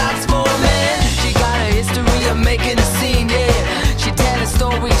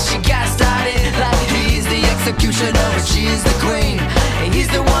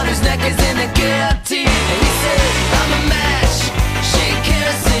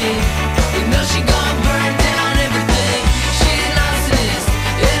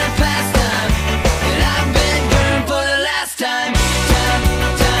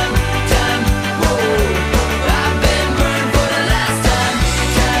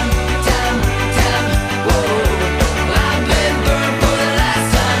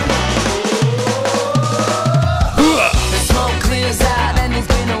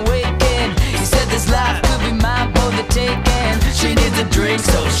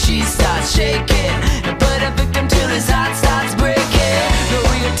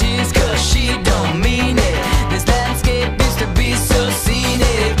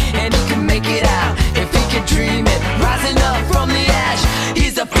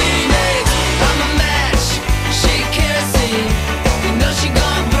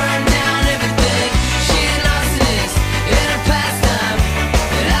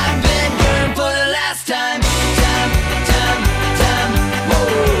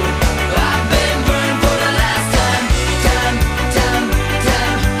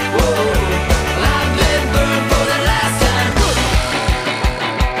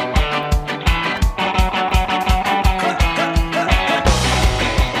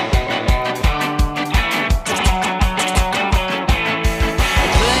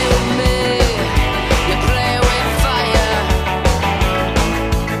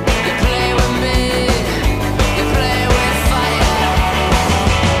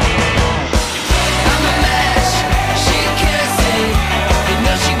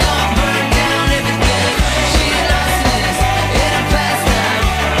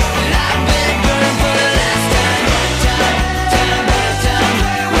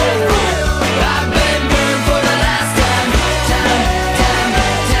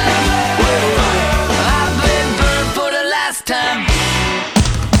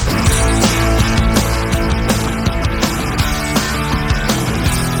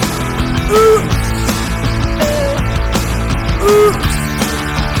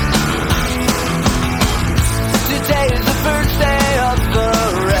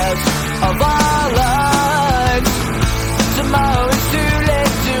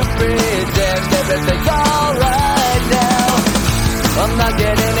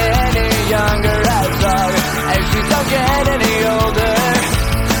any younger as long as you don't get any older.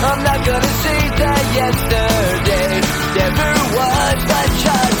 I'm not gonna say that yesterday never was, but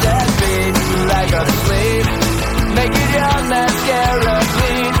child that beat like on a sleep, making your mascara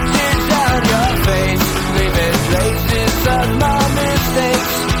bleed, tears down your face, leaving traces of my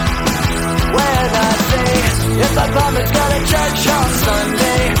mistakes. When I say, if I promise go to church on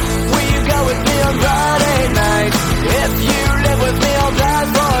Sunday, will you go with me on Friday night? If you live with me, I'll die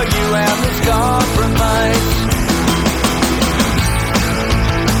for you and this compromise.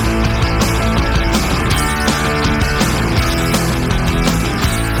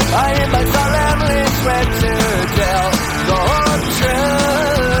 I am my solemnly swear to tell the whole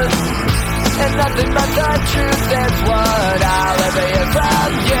truth and nothing but the truth. That's what I'll ever hear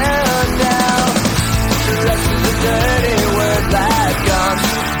from you now. Trust is a dirty word that comes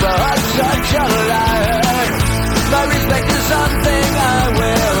from such a liar. My respect is something I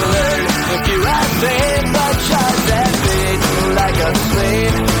will learn if you ask me. But child that beat like a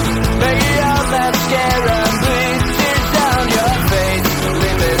sleep, making your mascara bleed, tears down your face,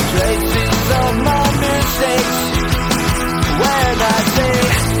 leaving traces of my mistakes. When I say,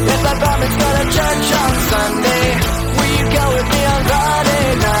 if I promise go to church on Sunday, will you go with me on Friday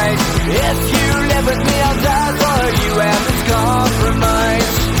night? If you live with me, I'll die for you and this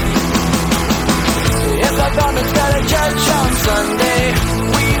compromise. If I promise go to church on Sunday,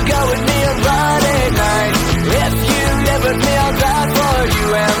 will you go with me on Friday night? If you live with me, I'll die for you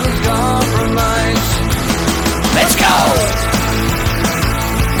and this compromise. Let's go!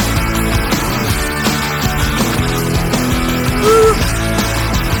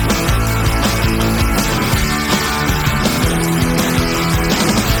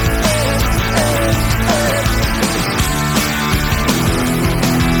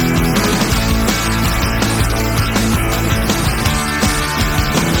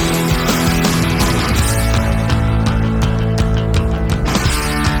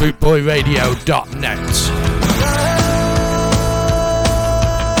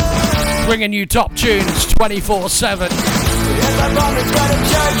 BootboyRadio.net. Bringing you top tunes 24/7. If I promise go to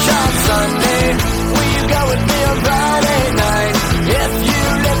church on Sunday, will you go with me on Friday night? If you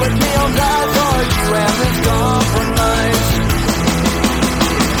live with me, I'll die for you and this compromise.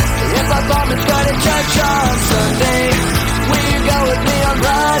 If I promise go to church on Sunday, will you go with me on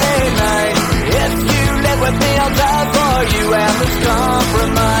Friday night? If you live with me, I'll die for you and this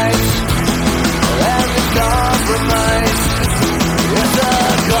compromise. And this compromise. It's a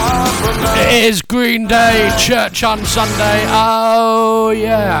compromise. It is Green Day, church on Sunday. Oh,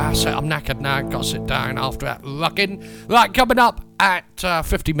 yeah. So I'm knackered now. Got to sit down after that rocking. Right, coming up at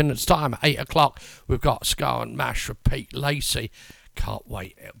 50 minutes' time, 8 o'clock, we've got Ska and Mash with Pete Lacey. Can't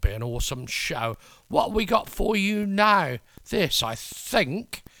wait. It'll be an awesome show. What have we got for you now? This, I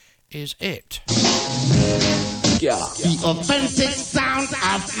think, is it. Yeah. The offensive sound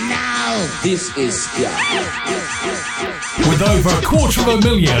of now. This is With over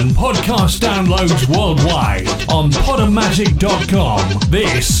 250,000 podcast downloads worldwide on Podomatic.com,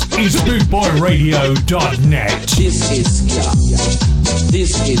 this is BootboyRadio.net. This is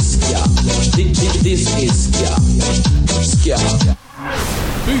This is This is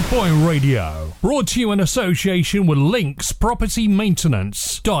Boot Boy Radio, brought to you in association with Links Property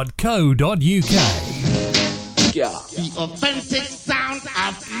Maintenance.co.uk. The offensive sound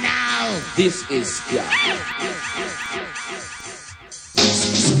of now. This is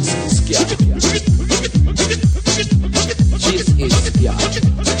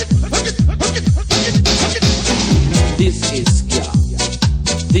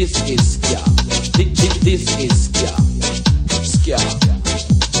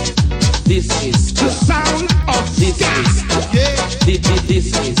the sound of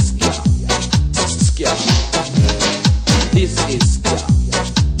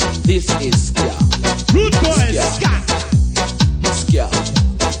this is Rude Boy Ska.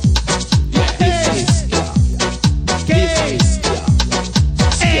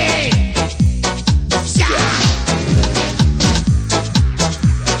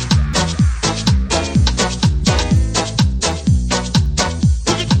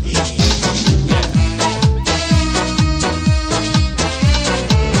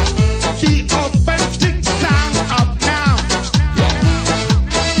 The authentic sound of now.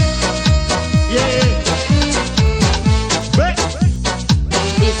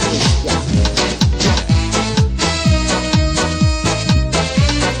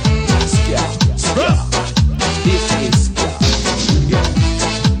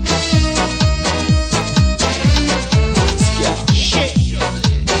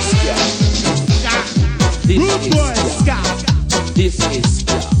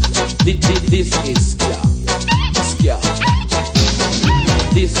 This is ska. Ska.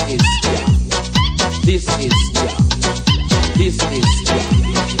 This is ska. This is ska. This is ska.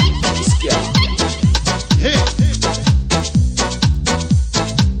 Ska. Hey.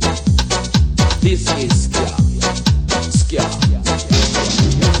 This is ska. Ska.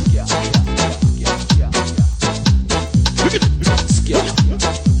 Ska.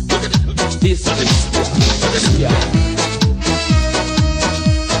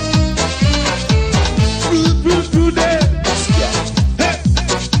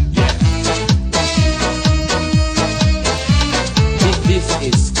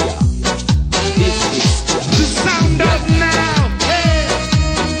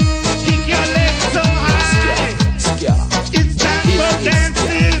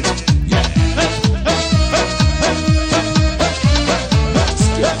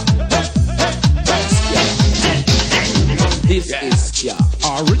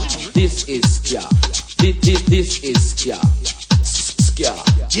 This is ska. Ska. This is ska. Ska.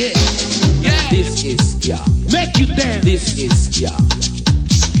 Yeah. This is ska. Make you dance. This is ska.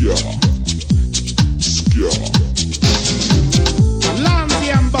 Ska. Ska. Landy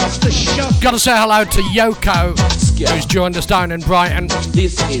and Buster Shot. Gotta say hello to Yoko, who's joined us down in Brighton.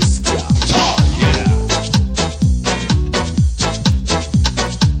 This is ska. Oh, yeah.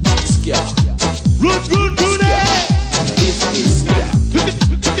 Ska. Root. This is ska.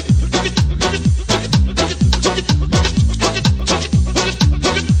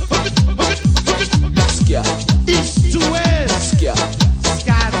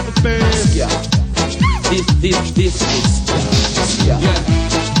 This is ska.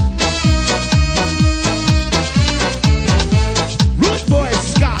 Root boy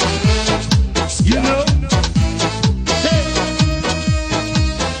ska. You know.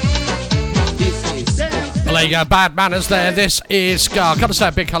 Well, there you go, Bad Manners there. This is ska. Gotta say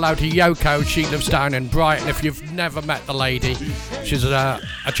a big hello to Yoko. She lives down in Brighton. If you've never met the lady, she's a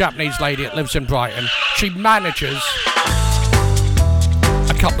Japanese lady that lives in Brighton. She manages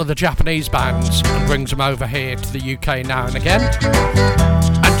a couple of the Japanese bands and brings them over here to the UK now and again.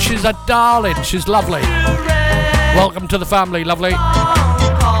 And she's a darling. She's lovely. Welcome to the family, lovely.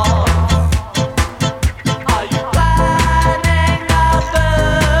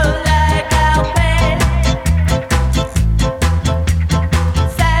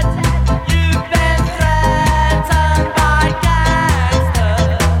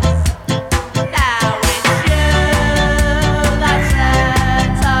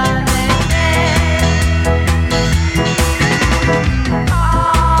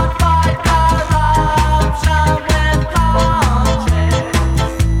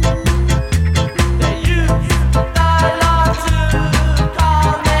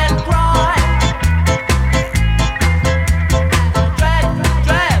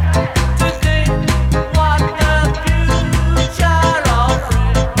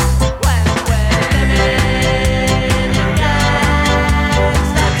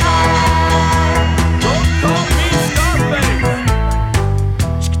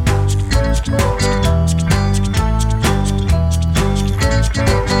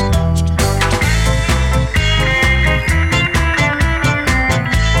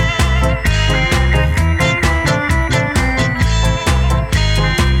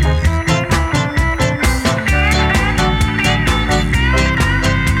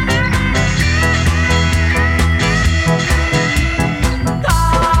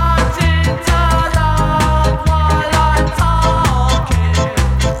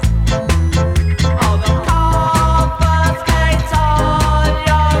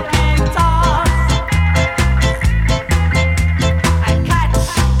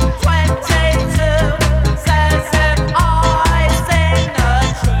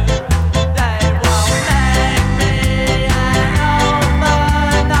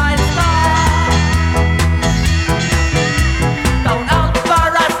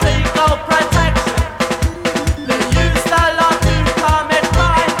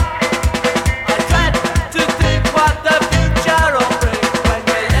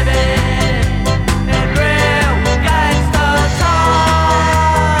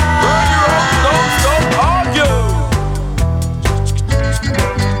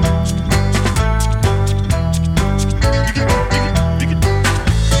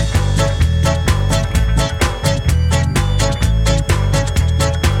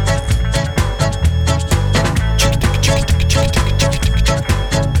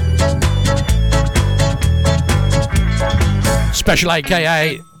 Special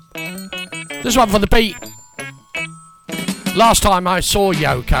AKA. This one for the beat. Last time I saw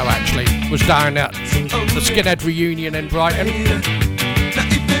Yoko actually was down at the Skinhead reunion in Brighton.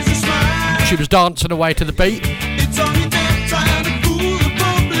 She was dancing away to the beat. It's only them trying to fool the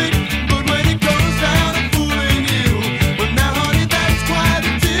public, but when it goes down, I'm fooling you. But now, honey, that's quite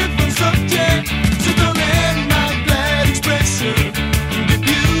a different subject. So don't let my glad expression give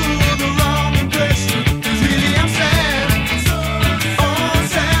you the wrong impression. 'Cause really I'm sad, oh,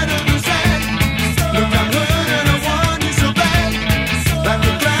 sadder than sad. Look, I'm hurt and I want you so bad, like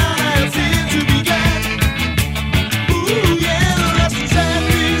the clown I appear to be glad. Ooh, yeah, the rest is sad,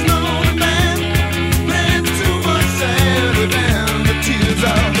 please know the man. Man, too much sadder than the tears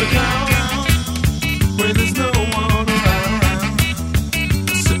of the clown when there's no one around.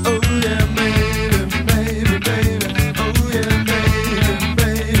 So, oh yeah, baby, baby, baby, oh yeah, baby,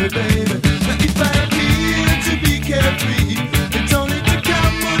 baby, baby. Now if I appear to be carefree, it's only to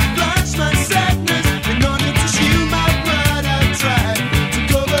camouflage my sadness. In order to shield my pride, I try to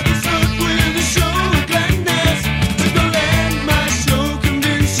cover this hurt with a show of gladness. So don't let my show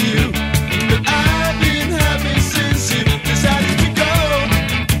convince you that I've been happy since you decided to go.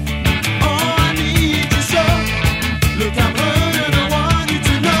 Oh, I need you so. Look, I'm hurt and I want you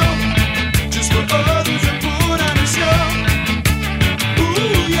to know. Just for others I put on a show.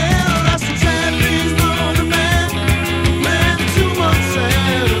 Ooh, yeah, that's the sad things know the man. Man, too much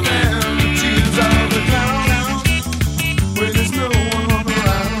sadder than the tears of the clown when there's no one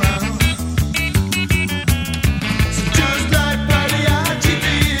around. So just like Pagliacci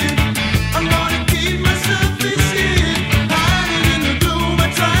did, I'm gonna keep myself hid, hiding in the gloom I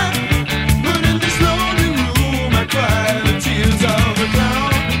try, but in this lonely room I cry the tears of the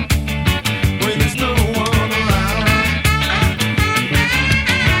clown when there's no one around.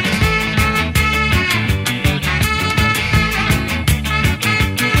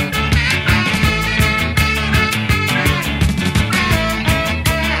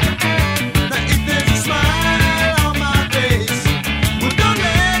 Now if there's a smile on my face, well don't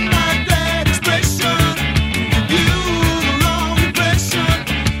let my glad expression give you the wrong impression.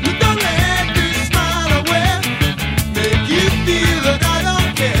 Well, don't let this smile I wear make you feel that I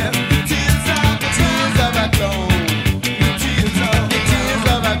don't care. The tears of a clown, the tears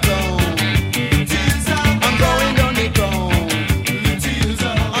of a clown, the tears of I'm going down the ground, the tears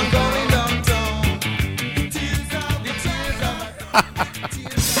of I'm going downtown, the tears of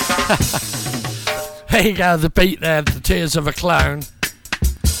There you go, the beat there, the tears of a clown.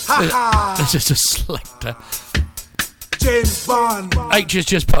 This is a selector. James Bond. H has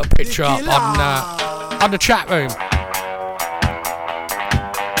just put a picture up on the chat room.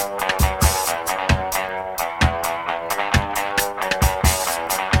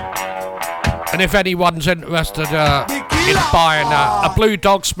 And if anyone's interested in buying a Blue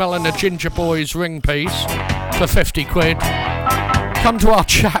Dog smelling a Ginger Boys ring piece for 50 quid, come to our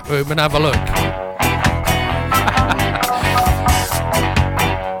chat room and have a look.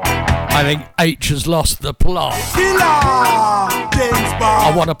 I think H has lost the plot.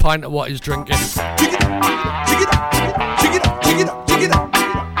 I want a pint of what he's drinking.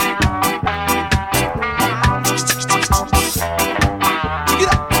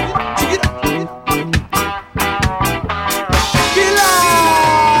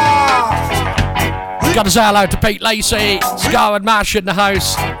 Got to say hello to Pete Lacey, Scar and Mash in the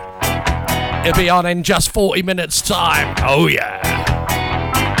house. He'll be on in just 40 minutes' time. Oh yeah.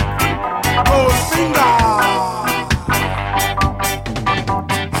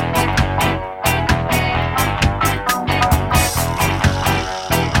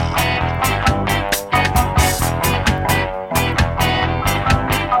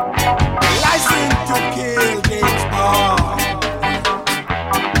 License to kill, James Bond.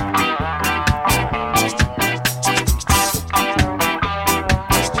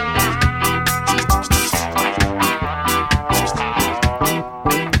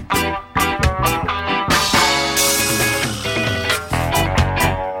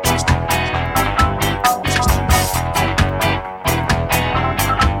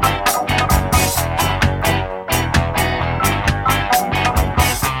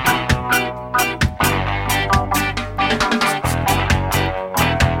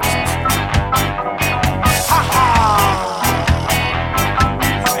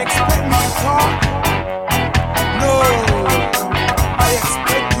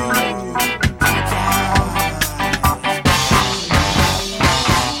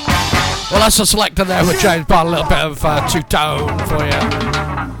 Well, that's a selector there with James Bond, a little bit of two-tone for you.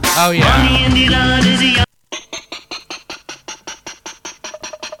 Oh yeah.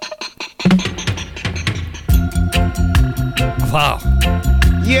 Wow.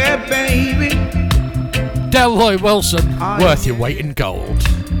 Yeah, baby. Delroy Wilson, worth your weight in gold.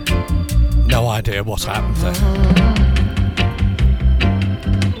 No idea what's happened there.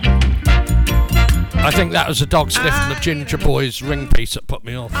 I think that was the dog sniffing the Ginger Boys ring piece that put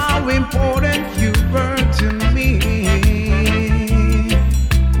me off. How important you were to me.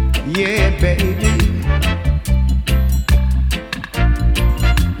 Yeah, baby.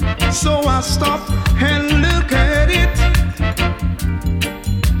 So I stop and look at it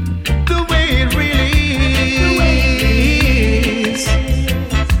the way it really is.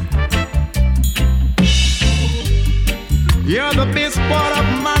 You're the best part of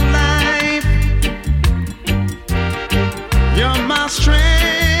my life. You're my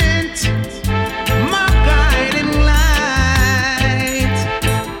strength, my guiding light.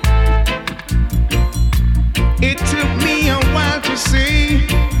 It took me a while to see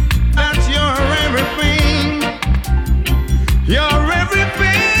that you're everything. You're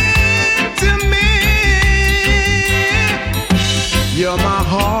everything to me. You're my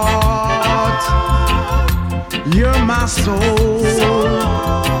heart. You're my soul.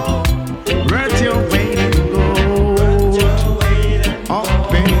 Right your way to go. Oh,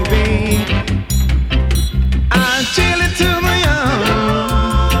 baby. I'll tell it to the young.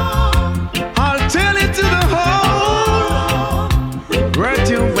 I'll tell it to the whole. Right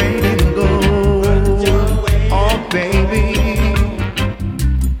your way to go. Oh, baby.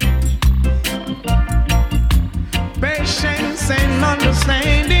 Patience and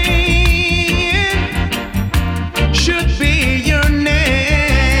understanding should be your name.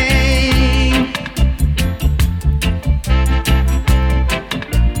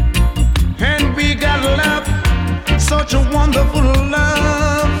 And we got love, such a wonderful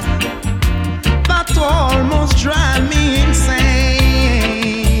love that almost drives me insane.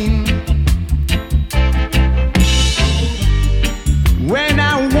 When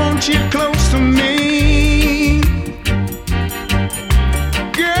I want you close to me,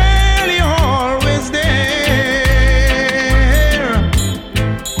 girl, you're always there.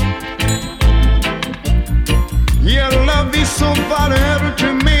 Your love is so valuable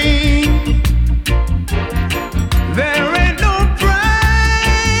to me. There ain't no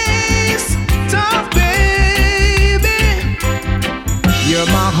price tag, baby. You're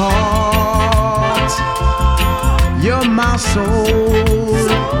my heart. You're my soul.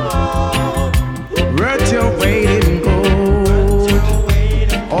 Right your waiting gold.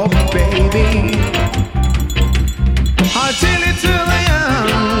 Oh, baby. I'll tell it to the young.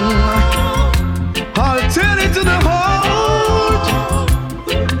 I'll tell it to the old.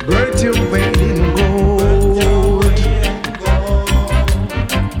 Right your waiting gold.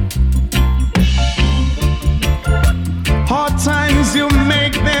 Hard times you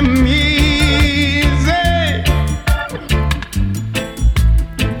make them easy.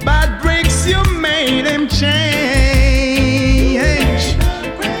 Bad breaks you made them change.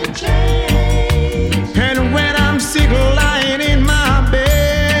 And when I'm sick lying in my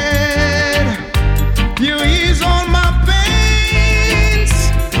bed, you ease all my pains.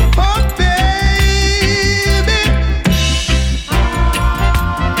 Oh, baby,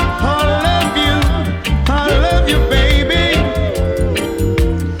 I love you, baby,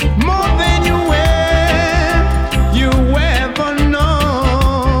 more than you ever know.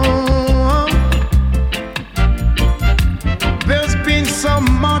 There's been so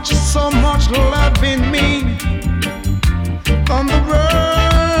much love in me. On the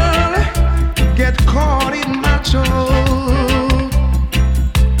world, get caught in my choke.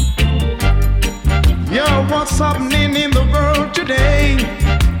 Yo, what's happening in the world today?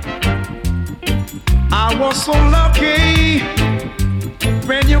 I was so lucky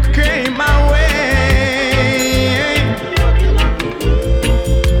when you came my way.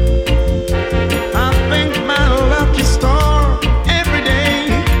 I thank my lucky star every day.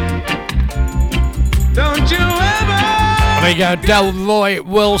 Don't you ever? There you go, Delroy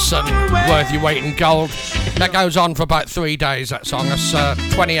Wilson, Worth Your Weight in Gold. That goes on for about 3 days, that song. That's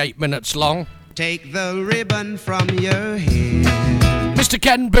 28 minutes long. Take the ribbon from your hair. Mr.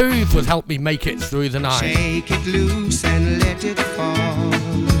 Ken Booth with Help Me Make It Through the Night. Shake it loose and let it fall.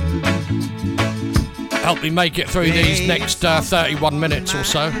 Help me make it through these next 31 minutes or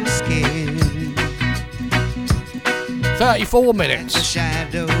so. 34 minutes.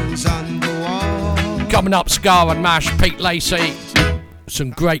 Shadows on the wall. Coming up, Scar and Mash, Pete Lacey.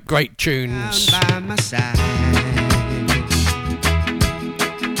 Some great tunes. By my side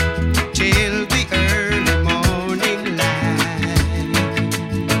till the early morning light.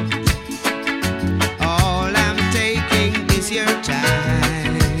 All I'm taking is your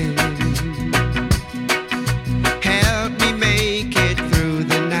time. Help me make it through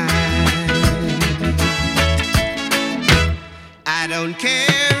the night. I don't care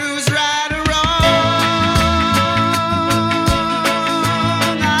who's right or wrong.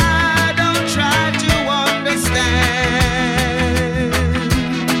 I don't try to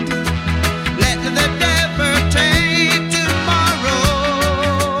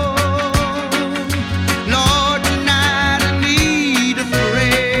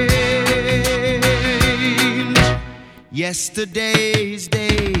Yesterday's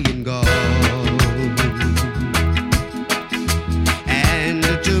day and gone, and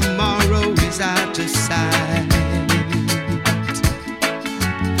tomorrow is out of sight,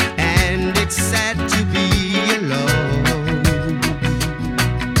 and it's sad to be alone.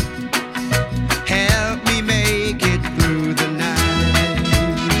 Help me make it through the night.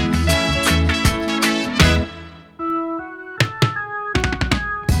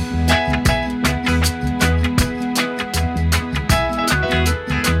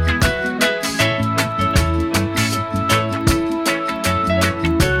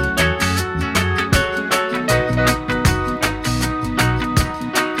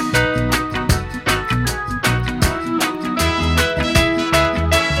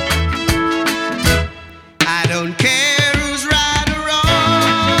 I don't care who's right or wrong.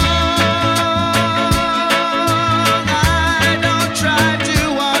 I don't try to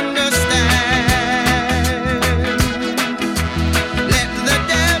understand. Let the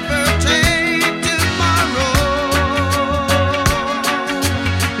devil take tomorrow.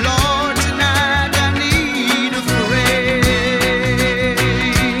 Lord, tonight I need a friend.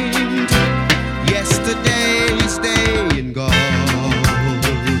 Yesterday's day and gone,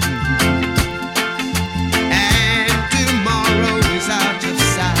 and tomorrow is out of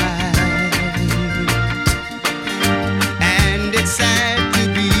sight, and it's sad to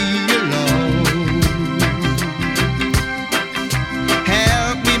be alone.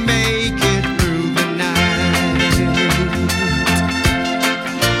 Help me make it through the night.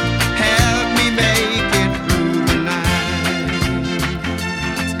 Help me make it through the night.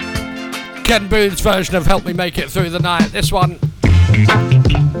 Ken Booth's version of Help Me Make It Through the Night. This one.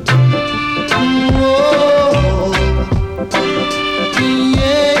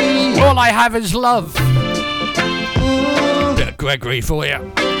 All I have is love. Bit of Gregory for you.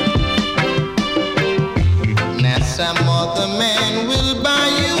 Now some other man will buy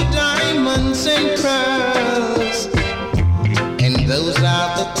you diamonds and pearls, and those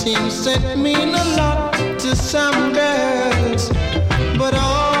are the things that mean a lot to some girls. But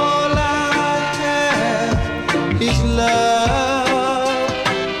all I have is love,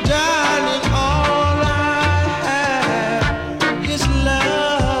 darling. All I have is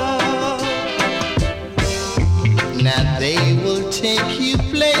love. Now they will take you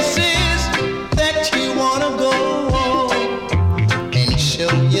places that you wanna go, and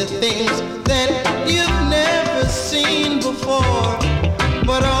show you things that you've never seen before.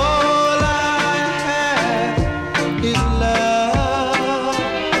 But all I have is love,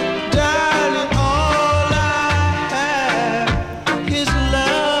 darling. All I have is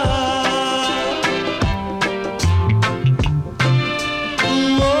love.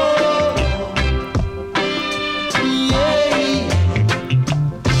 Oh, yeah.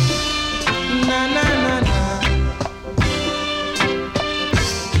 Na na na na.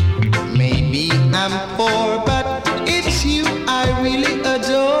 Maybe I'm poor, but it's you I really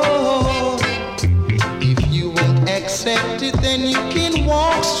adore. If you won't accept it, then you can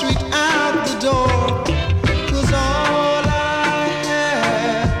walk straight out the door. 'Cause all I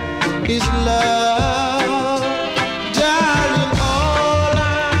have is love, darling. All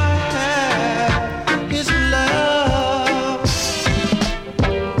I have is love.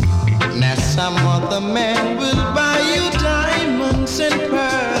 Now some other man will buy you diamonds and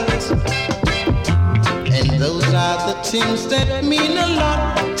pearls, and those are the things that mean a lot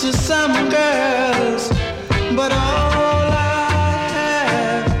to some girls. But all I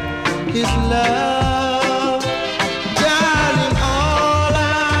have is love, darling. All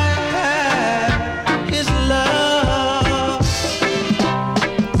I have is love.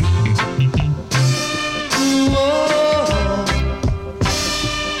 Whoa,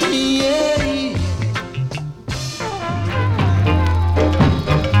 yeah.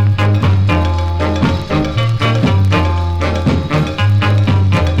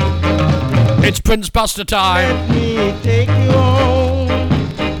 It's Prince Buster time. Let me take you home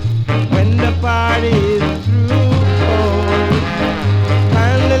when the party is through.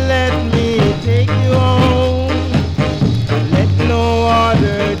 Kindly let me take you home. Let no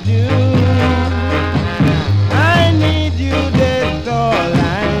other do. I need you, that's all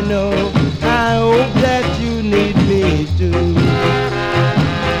I know. I hope that you need me too.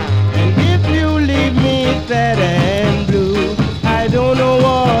 And if you leave me sad and blue, I don't know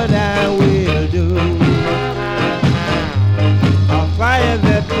what I will do. A fire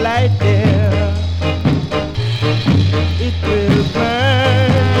that light there, it will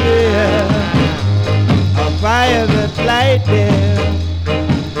burn, yeah. A fire that light there,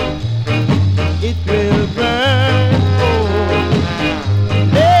 it will burn, oh.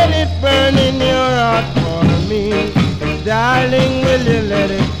 Let it burn in your heart for me.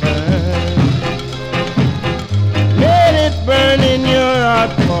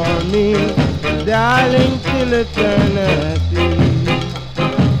 darling, till eternity.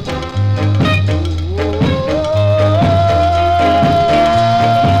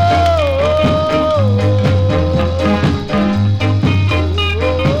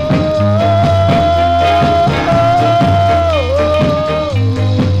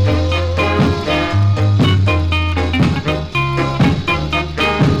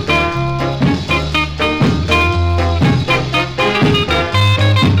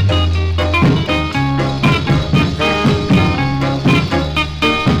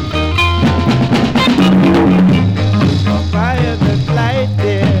 Fire that's light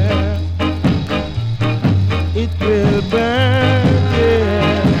there, it will burn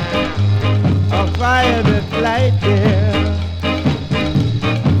there. A fire that's light there,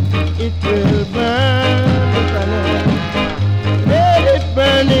 it will burn. Let it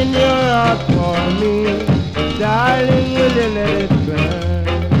burn in your heart for me, darling, will you let it burn?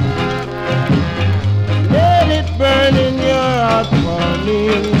 Let it burn in your heart for me,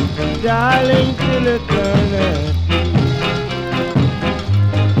 darling, till eternity.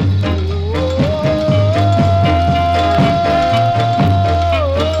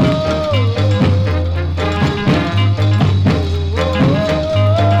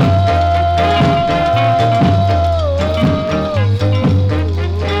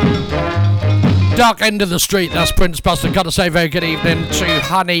 Dark end of the street, that's Prince Buster. Gotta say very good evening to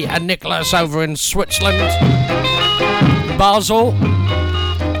Honey and Nicholas over in Switzerland. Basel.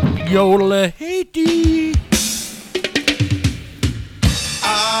 Yola Haiti.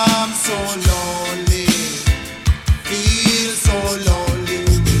 I'm so lonely, feel so lonely,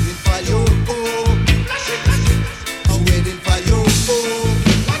 waiting for you, I'm waiting for you.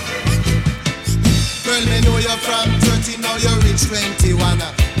 Girl, me know you're from 30, now you reach 21.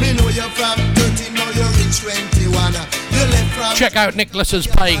 Me know you're from 30, now you reach 21. You left from Check out Nicholas's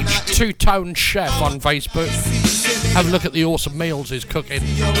page, Two Tone Chef on Facebook. Have a look at the awesome meals he's cooking.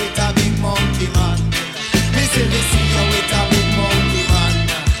 you with a big monkey man. Me say me see you with a big monkey man.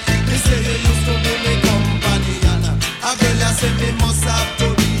 Me say you used to be me companion. A girl you say me must have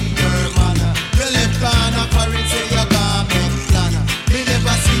to be your man. You left corner foreign say you got make plan. Me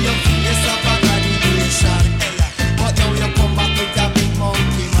never see your face up a graduation. But now you come back with a big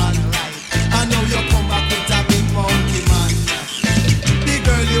monkey man, right? I know you come back with a big monkey man. The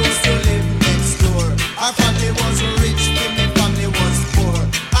girl used to live next door. Our family was rich, my family was poor.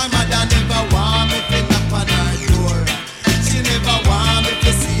 Our mother never want me to knock on her door. She never want me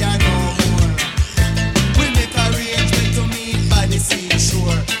to see her no more. We make arrangement to meet by the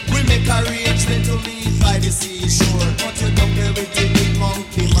seashore. We make arrangement to meet by the seashore. But you don't get with the big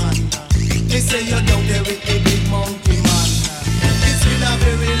monkey man. They say you don't get with the big monkey man. It's been a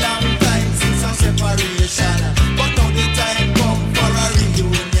very long time since our separation. But now the time come for a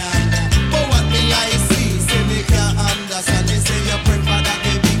reunion. But what me I see, say me can't understand. They say you prefer that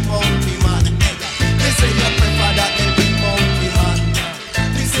the big monkey man. They say you prefer that the big monkey man.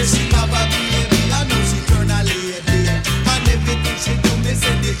 They say she have a baby, I know she turn a lady. And everything she do, me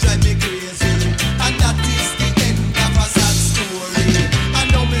say they drive me crazy. And that is the end of a sad story.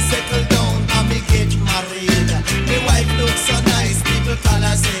 I know me settle down and me get married. My wife looks so nice, people call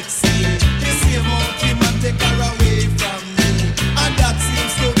her sexy. The same monkey man take her away from me. And that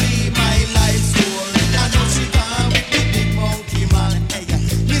seems to be my life story. I know she gone with the big monkey man. Hey,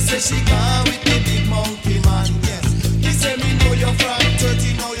 me say she gone with the big monkey man. Yes, me say me know you're from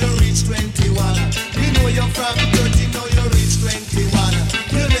 30, now you reach 21. Me know you're from 30, now you reach 21.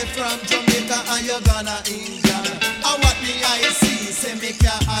 You left from Jamaica and you're gonna England. And what me I see, say me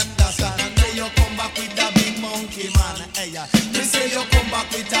can't understand. And now you come back with the big monkey man. Hey, me say you come back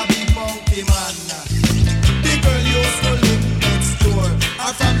with a big monkey man. The girl used to live next door.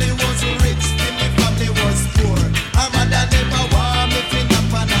 Our family was rich, then my family was poor. Our mother never want me to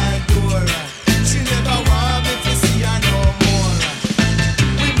knock on her door. She never want me to see her no more.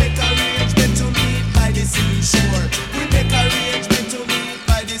 We make arrangement to meet by the seashore. We make arrangement to meet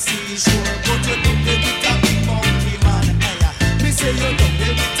by the seashore. But you don't get with a big monkey man. Me say you don't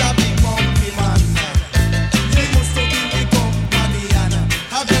get with a big monkey man. You used to be me companion.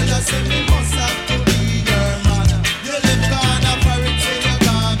 A girl you say me must have to be your man. You left corner for it, say you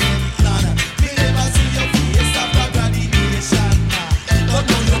gone make plan. Me never see your face after graduation. But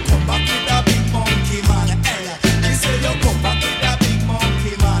now you come back with a big monkey man. Me say you come back with a big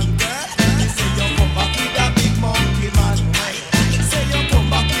monkey man. Me say you come back with a big monkey man. Say you come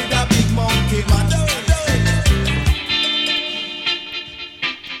back with a big monkey man.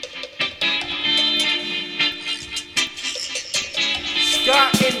 Ska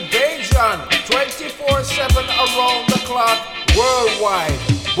Invasion, 24/7 around the clock, worldwide.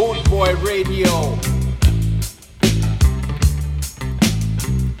 Boot Boy Radio.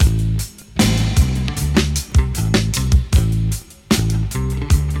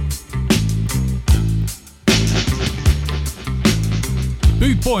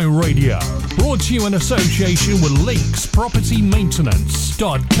 Boot Boy Radio. Brought to you in association with Links Property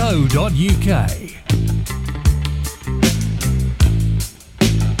Maintenance.co.uk.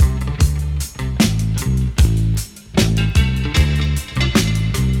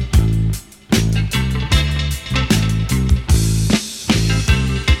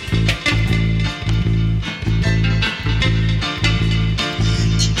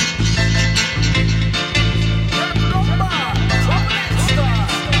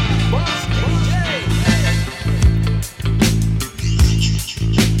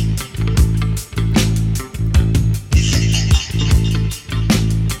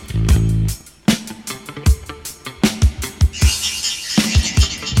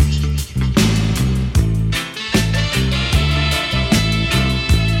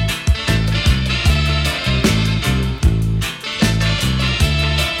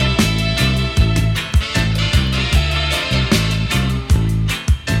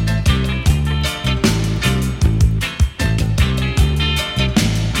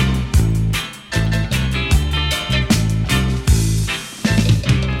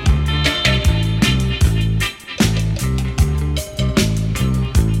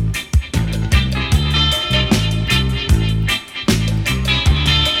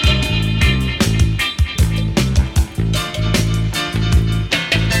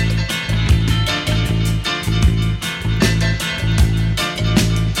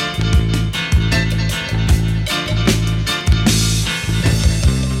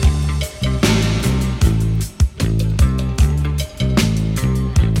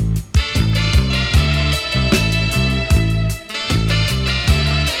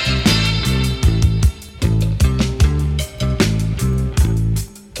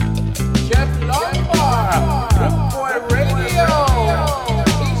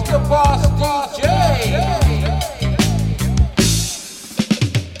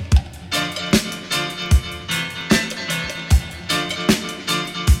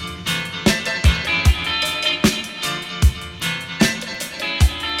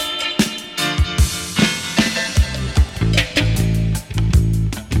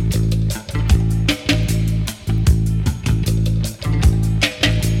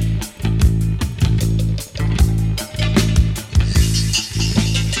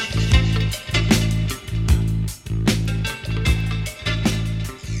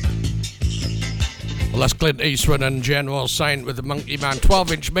 That's Clint Eastwood and General Saint with the Monkey Man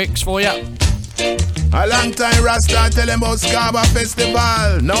 12-inch mix for you. A long time Rasta tell them about Scarborough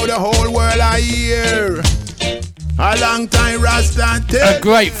Festival. Now the whole world I hear. A long time Rasta tell. A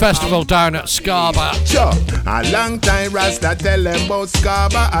great festival down at Scarborough. Sure. A long time Rasta tell them about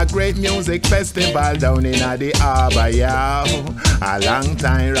Scarborough. A great music festival down in the harbour, yow. A long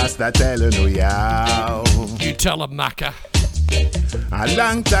time Rasta telling you, yow. You tell them, Macca. A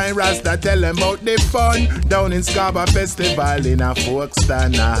long time Rasta tell them about the fun down in Scarborough Festival in a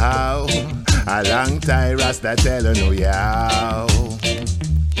Folkestone now. A long time Rasta telling you, yow.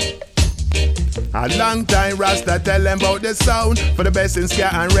 A long time Rasta tell them about the sound for the best in ska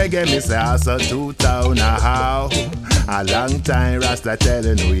and reggae. Me say also 2 town now. A long time Rasta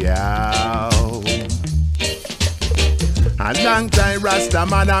telling you, yow. A long time Rasta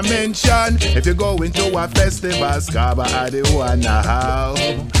man I mention. If you go into a festival, Scarborough are the one now.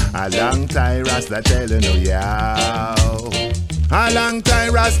 A long time Rasta telling you, yow. A long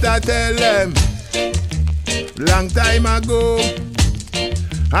time Rasta tell them. Long time ago.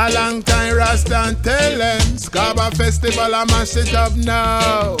 A long time Rasta tell them. Scarborough Festival I mash it up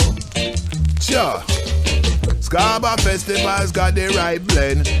now. Sure. Scarborough Festival's got the right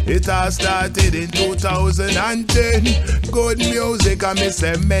blend. It all started in 2010. Good music and me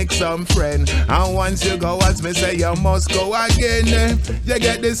say make some friend. And once you go once me say you must go again. You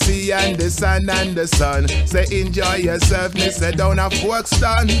get the sea and the sun and the sun. Say enjoy yourself, me say down a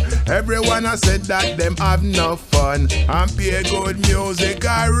Folkestone. Everyone has said that them have no fun. And pay good music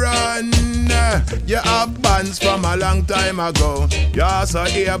I run. You have bands from a long time ago. You also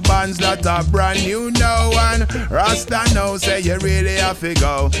hear bands that are brand new now. And Rasta now say you really have to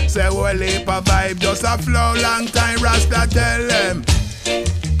go. Say whole heap of vibe just a flow. Long time Rasta tell them.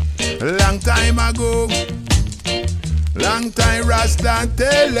 Long time ago. Long time Rasta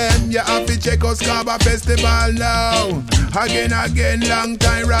tell them. You have to check out Scarborough Festival now. Again, long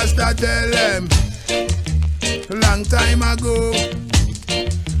time Rasta tell them. Long time ago.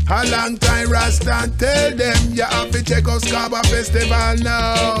 A long time Rasta tell them. You have to check out Scarborough Festival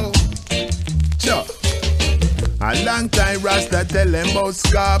now. Sure. A long time Rasta tell them about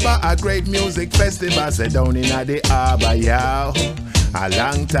Scarborough, a great music festival say down in the harbour, yow. A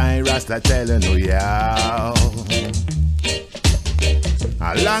long time Rasta telling you, yow.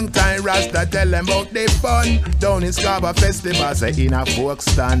 A long time Rasta tell them about the fun down in Scarborough Festival, say in a folk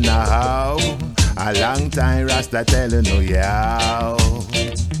stand now. A long time Rasta telling you, yeah.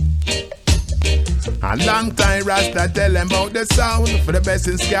 A long time Rasta tell them about the sound for the best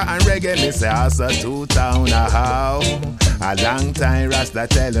in ska and reggae. Me say also two town now. A long time Rasta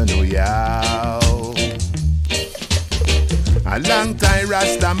telling you, yeah. A long time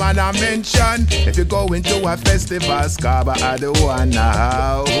Rasta man I mention. If you go into a festival, Scarborough are the one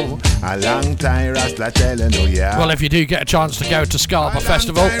now. A long time Rasta telling you, yeah. Well, if you do get a chance to go to Scarborough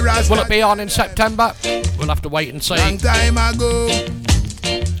Festival, will it be on in September? We'll have to wait and see. Long time ago.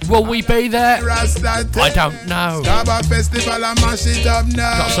 Will we be there? I don't know. Scarborough Festival, I mash it up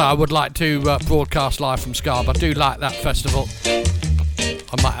now. Got to say, I would like to broadcast live from Scarborough. I do like that festival.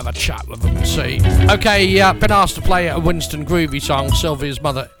 I might have a chat with them and see. Okay, been asked to play a Winston Groovy song. Sylvia's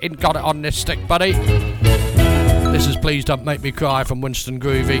mother ain't got it on this stick, buddy. This is Please Don't Make Me Cry from Winston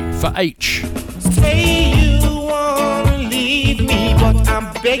Groovy for H. Say you wanna leave me, but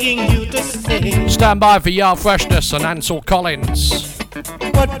I'm begging you to stay. Stand by for Yard Freshness and Ansel Collins.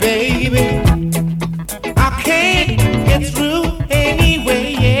 But baby, I can't get through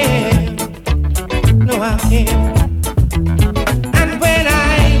anyway, yeah. No, I can't. And when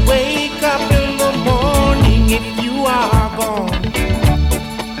I wake up in the morning, if you are gone,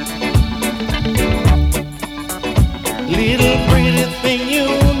 little pretty thing, you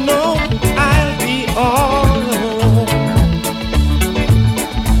know I'll be all alone.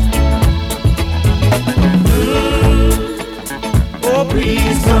 Oh,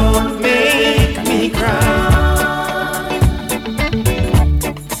 please don't make me cry.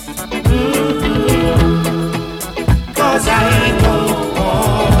 Cause I don't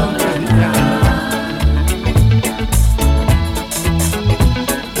wanna die.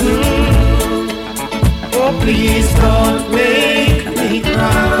 Oh, please don't make me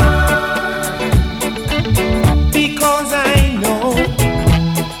cry. Because I know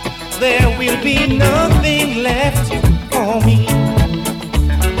there will be nothing left for me.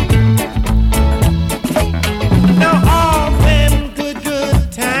 Now all them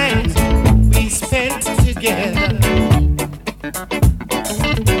good times we spent together,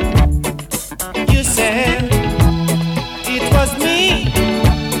 you said it was me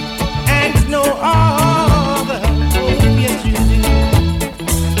and no other. Oh, yes you do.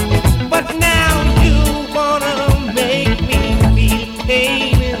 But now you wanna make me feel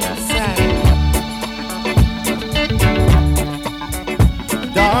pain inside.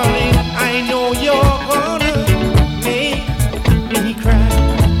 Darling, I know you're gonna make me cry.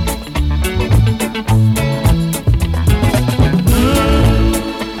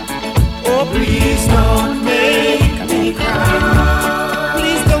 Oh, please don't make me cry.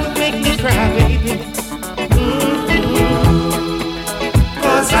 Please don't make me cry, baby.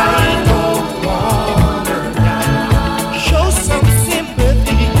 Cause I don't wanna die. Show some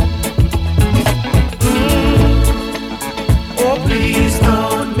sympathy. Oh, please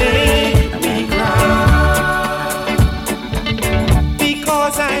don't make me cry.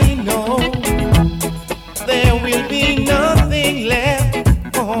 Because I know there will be nothing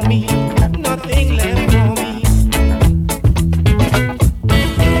left for me. Nothing left for me.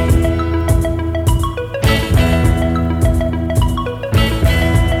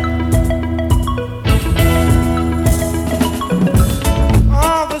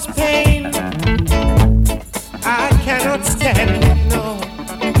 All this pain, I cannot stand it, no.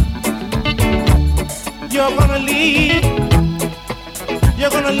 You're gonna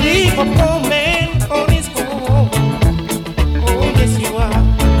leave a poor man on his own. Oh, yes you are.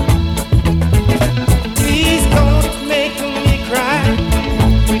 Please don't make me cry.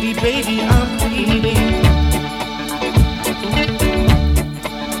 Pretty baby, I'm pleading.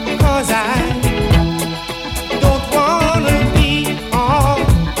 Cause I don't wanna be all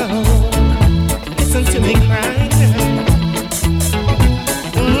alone. Listen to me crying now.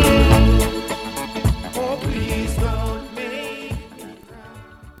 Oh, please don't make me cry.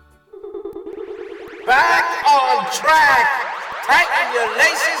 Back on track. Tighten your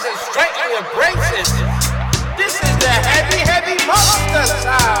laces and straighten your braces. This is the heavy monster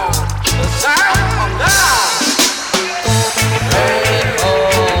sound. The sound of now. Hey oh,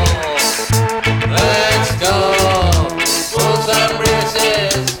 let's go. Pull some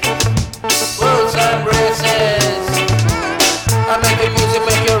braces. Pull some braces. I make your music,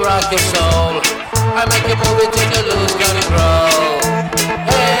 make you rock your soul. I make you move it till you lose control.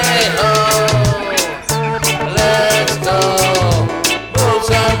 Hey oh. Let's go, pull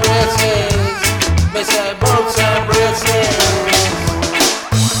some braces. Me say pull some braces.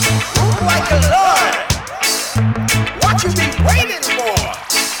 Move like a lord. What you been waiting for?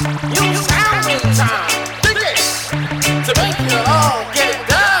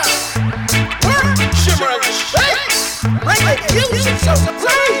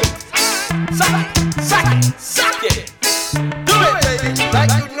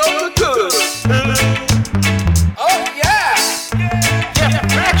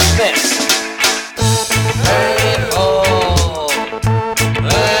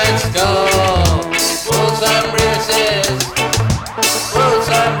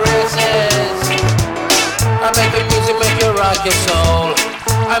 soul.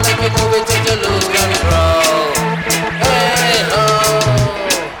 I make you move it till you lose control. Hey ho,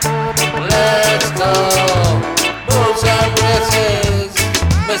 let's go. Boots and braces,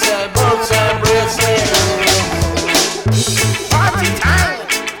 me say boots and braces. Party time,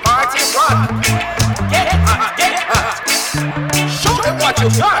 party rock. Get hot, get hot. Show them what you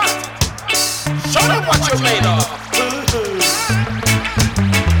got. Show them what you're made of.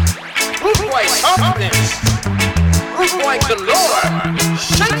 Rude boy confidence. Rude boy galore.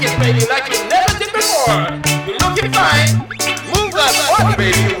 Shake it, baby, like you never did before. You're looking fine. Move that body,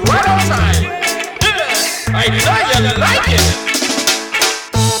 baby, right on time. Yeah, I know you like it.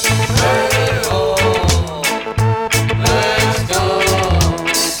 Let's go.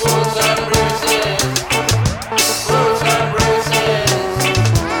 Boots and braces. Boots and braces.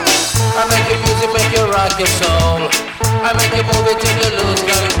 I make your music, make you rock your soul. I make you move it till you lose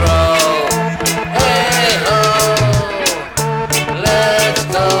control. Hey ho, let's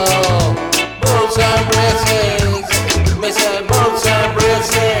go. Boots and braces. Me say boots and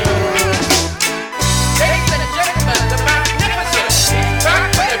braces. Ladies and gentlemen, the magnificent. Back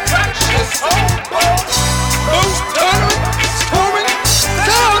with the track, she's so cold. Loose, turning, screwing,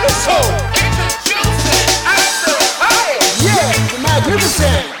 down the soul. Introducing Astro High. Yeah, the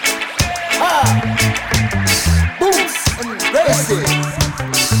magnificent. Boots and braces.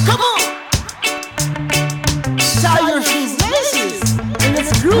 Come on. Tie your shoes laces. And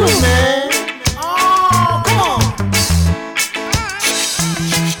let's groove, man. Oh, come on.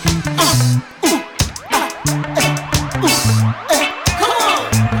 Come on.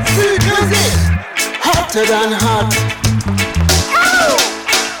 Sweet music. Hotter than hot.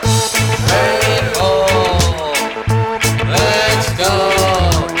 Hey ho, let's go.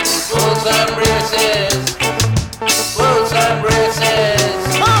 Boots and braces. Boots and braces.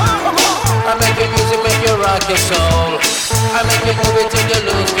 I make your music, make you rock your soul. I make you move it till you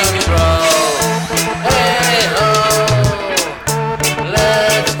lose control. Hey ho,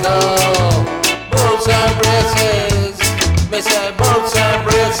 let's go. Boots and braces. Me say boots and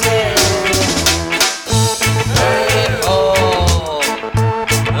braces. Hey ho,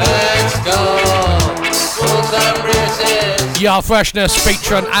 let's go. Boots and braces. Yard Freshness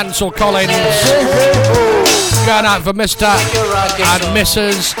featuring Ansel Collins. Going out for Mr. and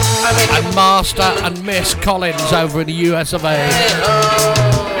Mrs. and Master and Miss Collins over in the US of A.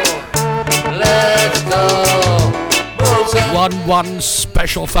 Let's go. 1-1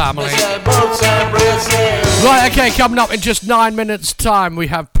 special family. Right, okay, coming up in just 9 minutes' time, we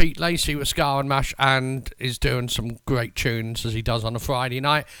have Pete Lacey with Ska and Mash, and is doing some great tunes as he does on a Friday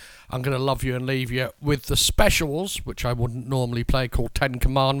night. I'm going to love you and leave you with the specials, which I wouldn't normally play, called 10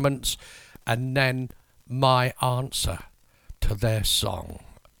 Commandments, and then my answer to their song.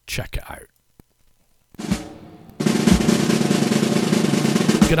 Check it out.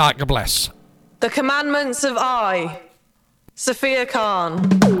 Good night, God bless. The Commandments of I, Sophia Khan.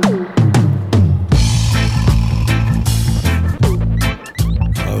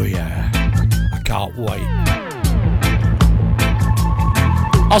 Oh yeah, I can't wait.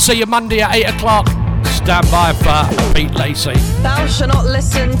 I'll see you Monday at 8 o'clock. Stand by for Pete Lacey. Thou shalt not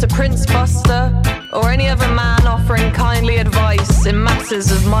listen to Prince Buster or any other man offering kindly advice in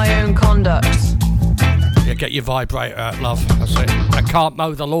matters of my own conduct. Yeah, get your vibrator out, love. That's it. I can't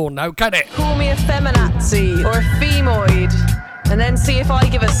mow the lawn now, can it? Call me a feminazi or a femoid, and then see if I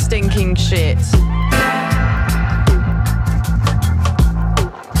give a stinking shit.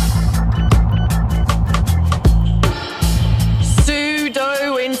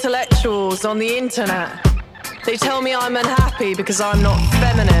 Pseudo-intellectuals on the internet. They tell me I'm unhappy because I'm not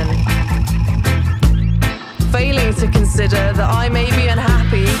feminine. Failing to consider that I may be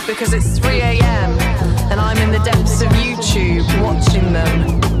unhappy because it's 3 a.m. and I'm in the depths of YouTube watching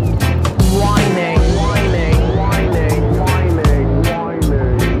them whining.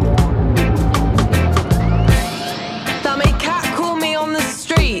 Thou may catcall me on the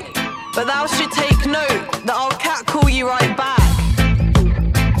street, but thou should take note that I'll catcall you right back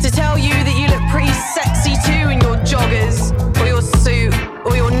to tell you that you look pretty sexy too in your joggers or your suit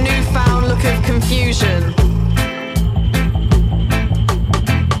or your newfound look of confusion.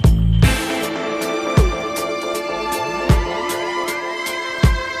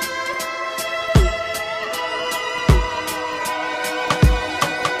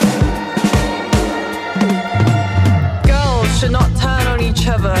 Should not turn on each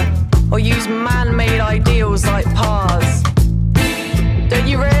other or use man-made ideals like pars. Don't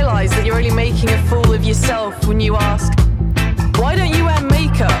you realise that you're only making a fool of yourself when you ask, why don't you wear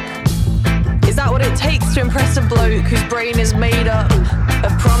makeup? Is that what it takes to impress a bloke whose brain is made up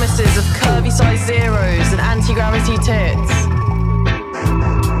of promises of curvy size zeros and anti-gravity tits?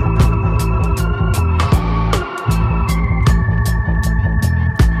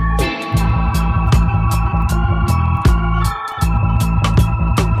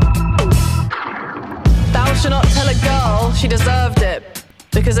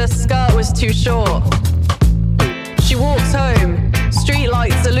 because her skirt was too short. She walks home,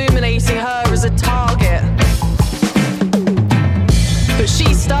 streetlights illuminating her as a target. But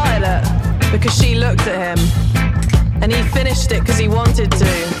she started it because she looked at him, and he finished it because he wanted to.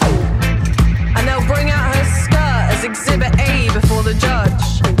 And they'll bring out her skirt as Exhibit A before the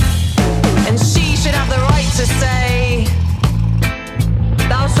judge. And she should have the right to say,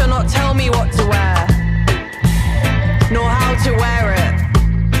 "Thou shalt not tell me what to wear, nor how to wear it."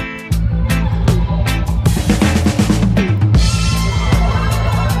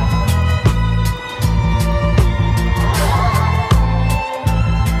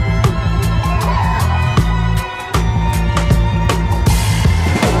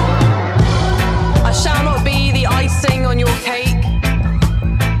 I shall not be the icing on your cake,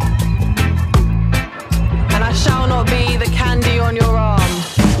 and I shall not be the candy on your arm.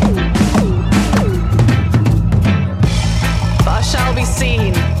 But I shall be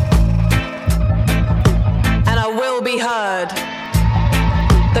seen, and I will be heard.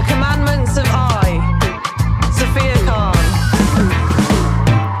 The commandments of I, Sophia Khan.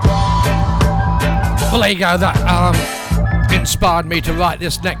 Well, there you go. That inspired me to write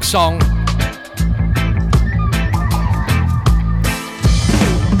this next song.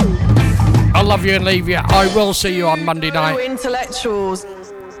 I love you and leave you. I will see you on Monday night. Intellectuals.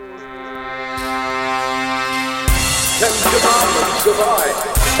 Ten Commandments of I,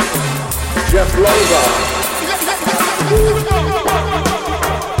 Jeff Lover.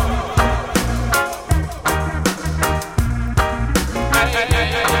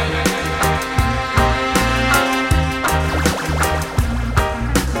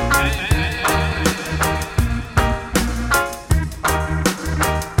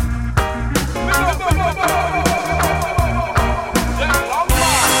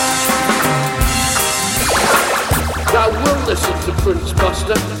 Listen to Prince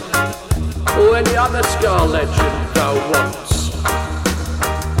Buster or any other Scar legend thou wants.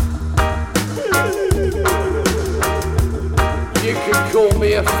 You can call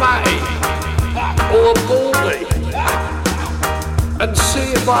me a fatty or a baldy and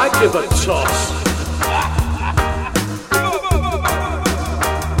see if I give a toss.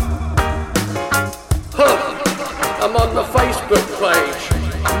 I'm on the Facebook page,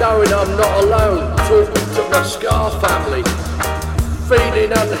 knowing I'm not alone, talking to my Scar family,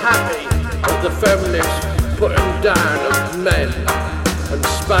 feeling unhappy at the feminists putting down of men and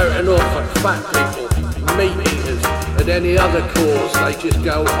spouting off at fat people, meat eaters, and any other cause. They just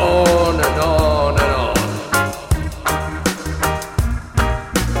go on and on and on.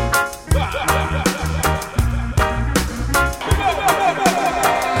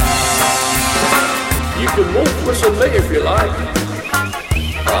 You can wolf whistle me if you like.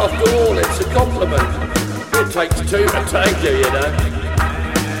 After all, it's a compliment. It takes two to tango, you know.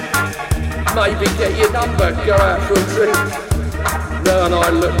 Maybe get your number, go out for a drink. No, and I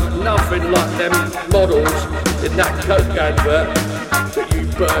look nothing like them models in that Coke advert that you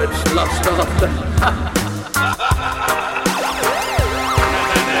birds lust after.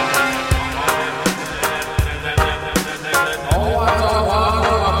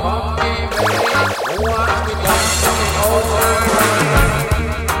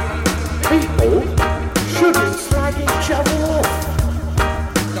 People shouldn't slag each other off.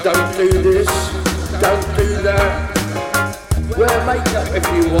 Don't do this, don't do that. Wear makeup if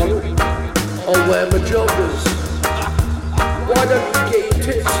you want, or wear my joggers. Why don't you get your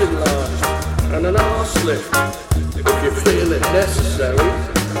tits enlarged and an arse lift if you feel it necessary?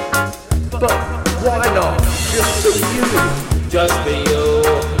 But why not just be you? Just be you,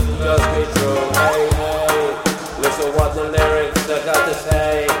 just be true. Hey, hey, listen what the lyrics they got to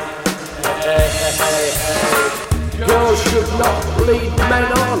say. Hey, hey, hey, hey. Girls should not lead men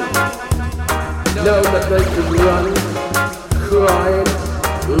on. Know that they can run, crying,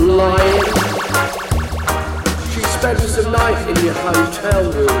 lying. She spends the night in your hotel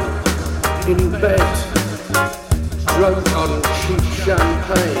room, in bed, drunk on cheap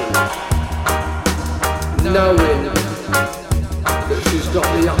champagne, knowing that she's got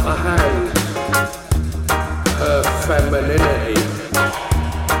the upper hand, her femininity.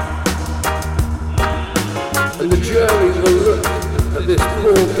 And the jury will look at this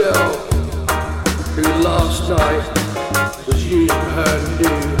poor girl who last night was using her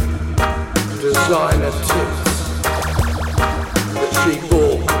new designer tips that she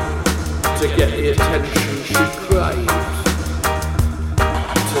bought to get the attention she craved,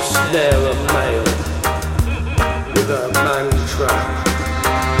 to snare a male with her man trap.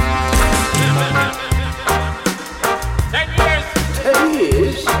 10 years? 10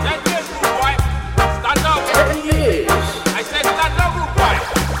 years? 10 years? I said stand up, rude boy.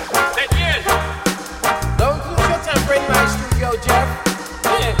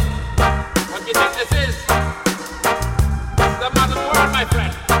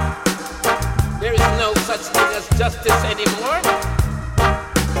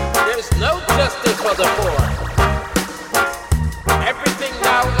 the poor. Everything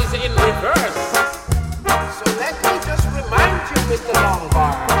now is in reverse. So let me just remind you, Mr.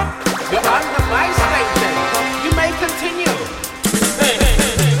 Longbar, you're under my station. You may continue.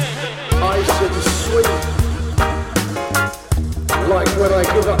 I said sweet, like when I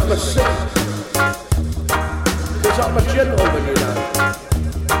give up the seat. Cause I'm a gentleman, you know.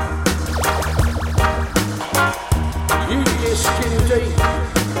 You get skin deep,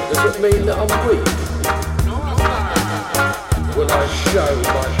 does it mean that I'm weak? When I show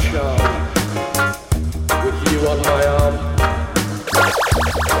my charm, with you on my arm.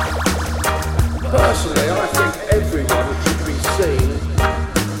 Personally, I think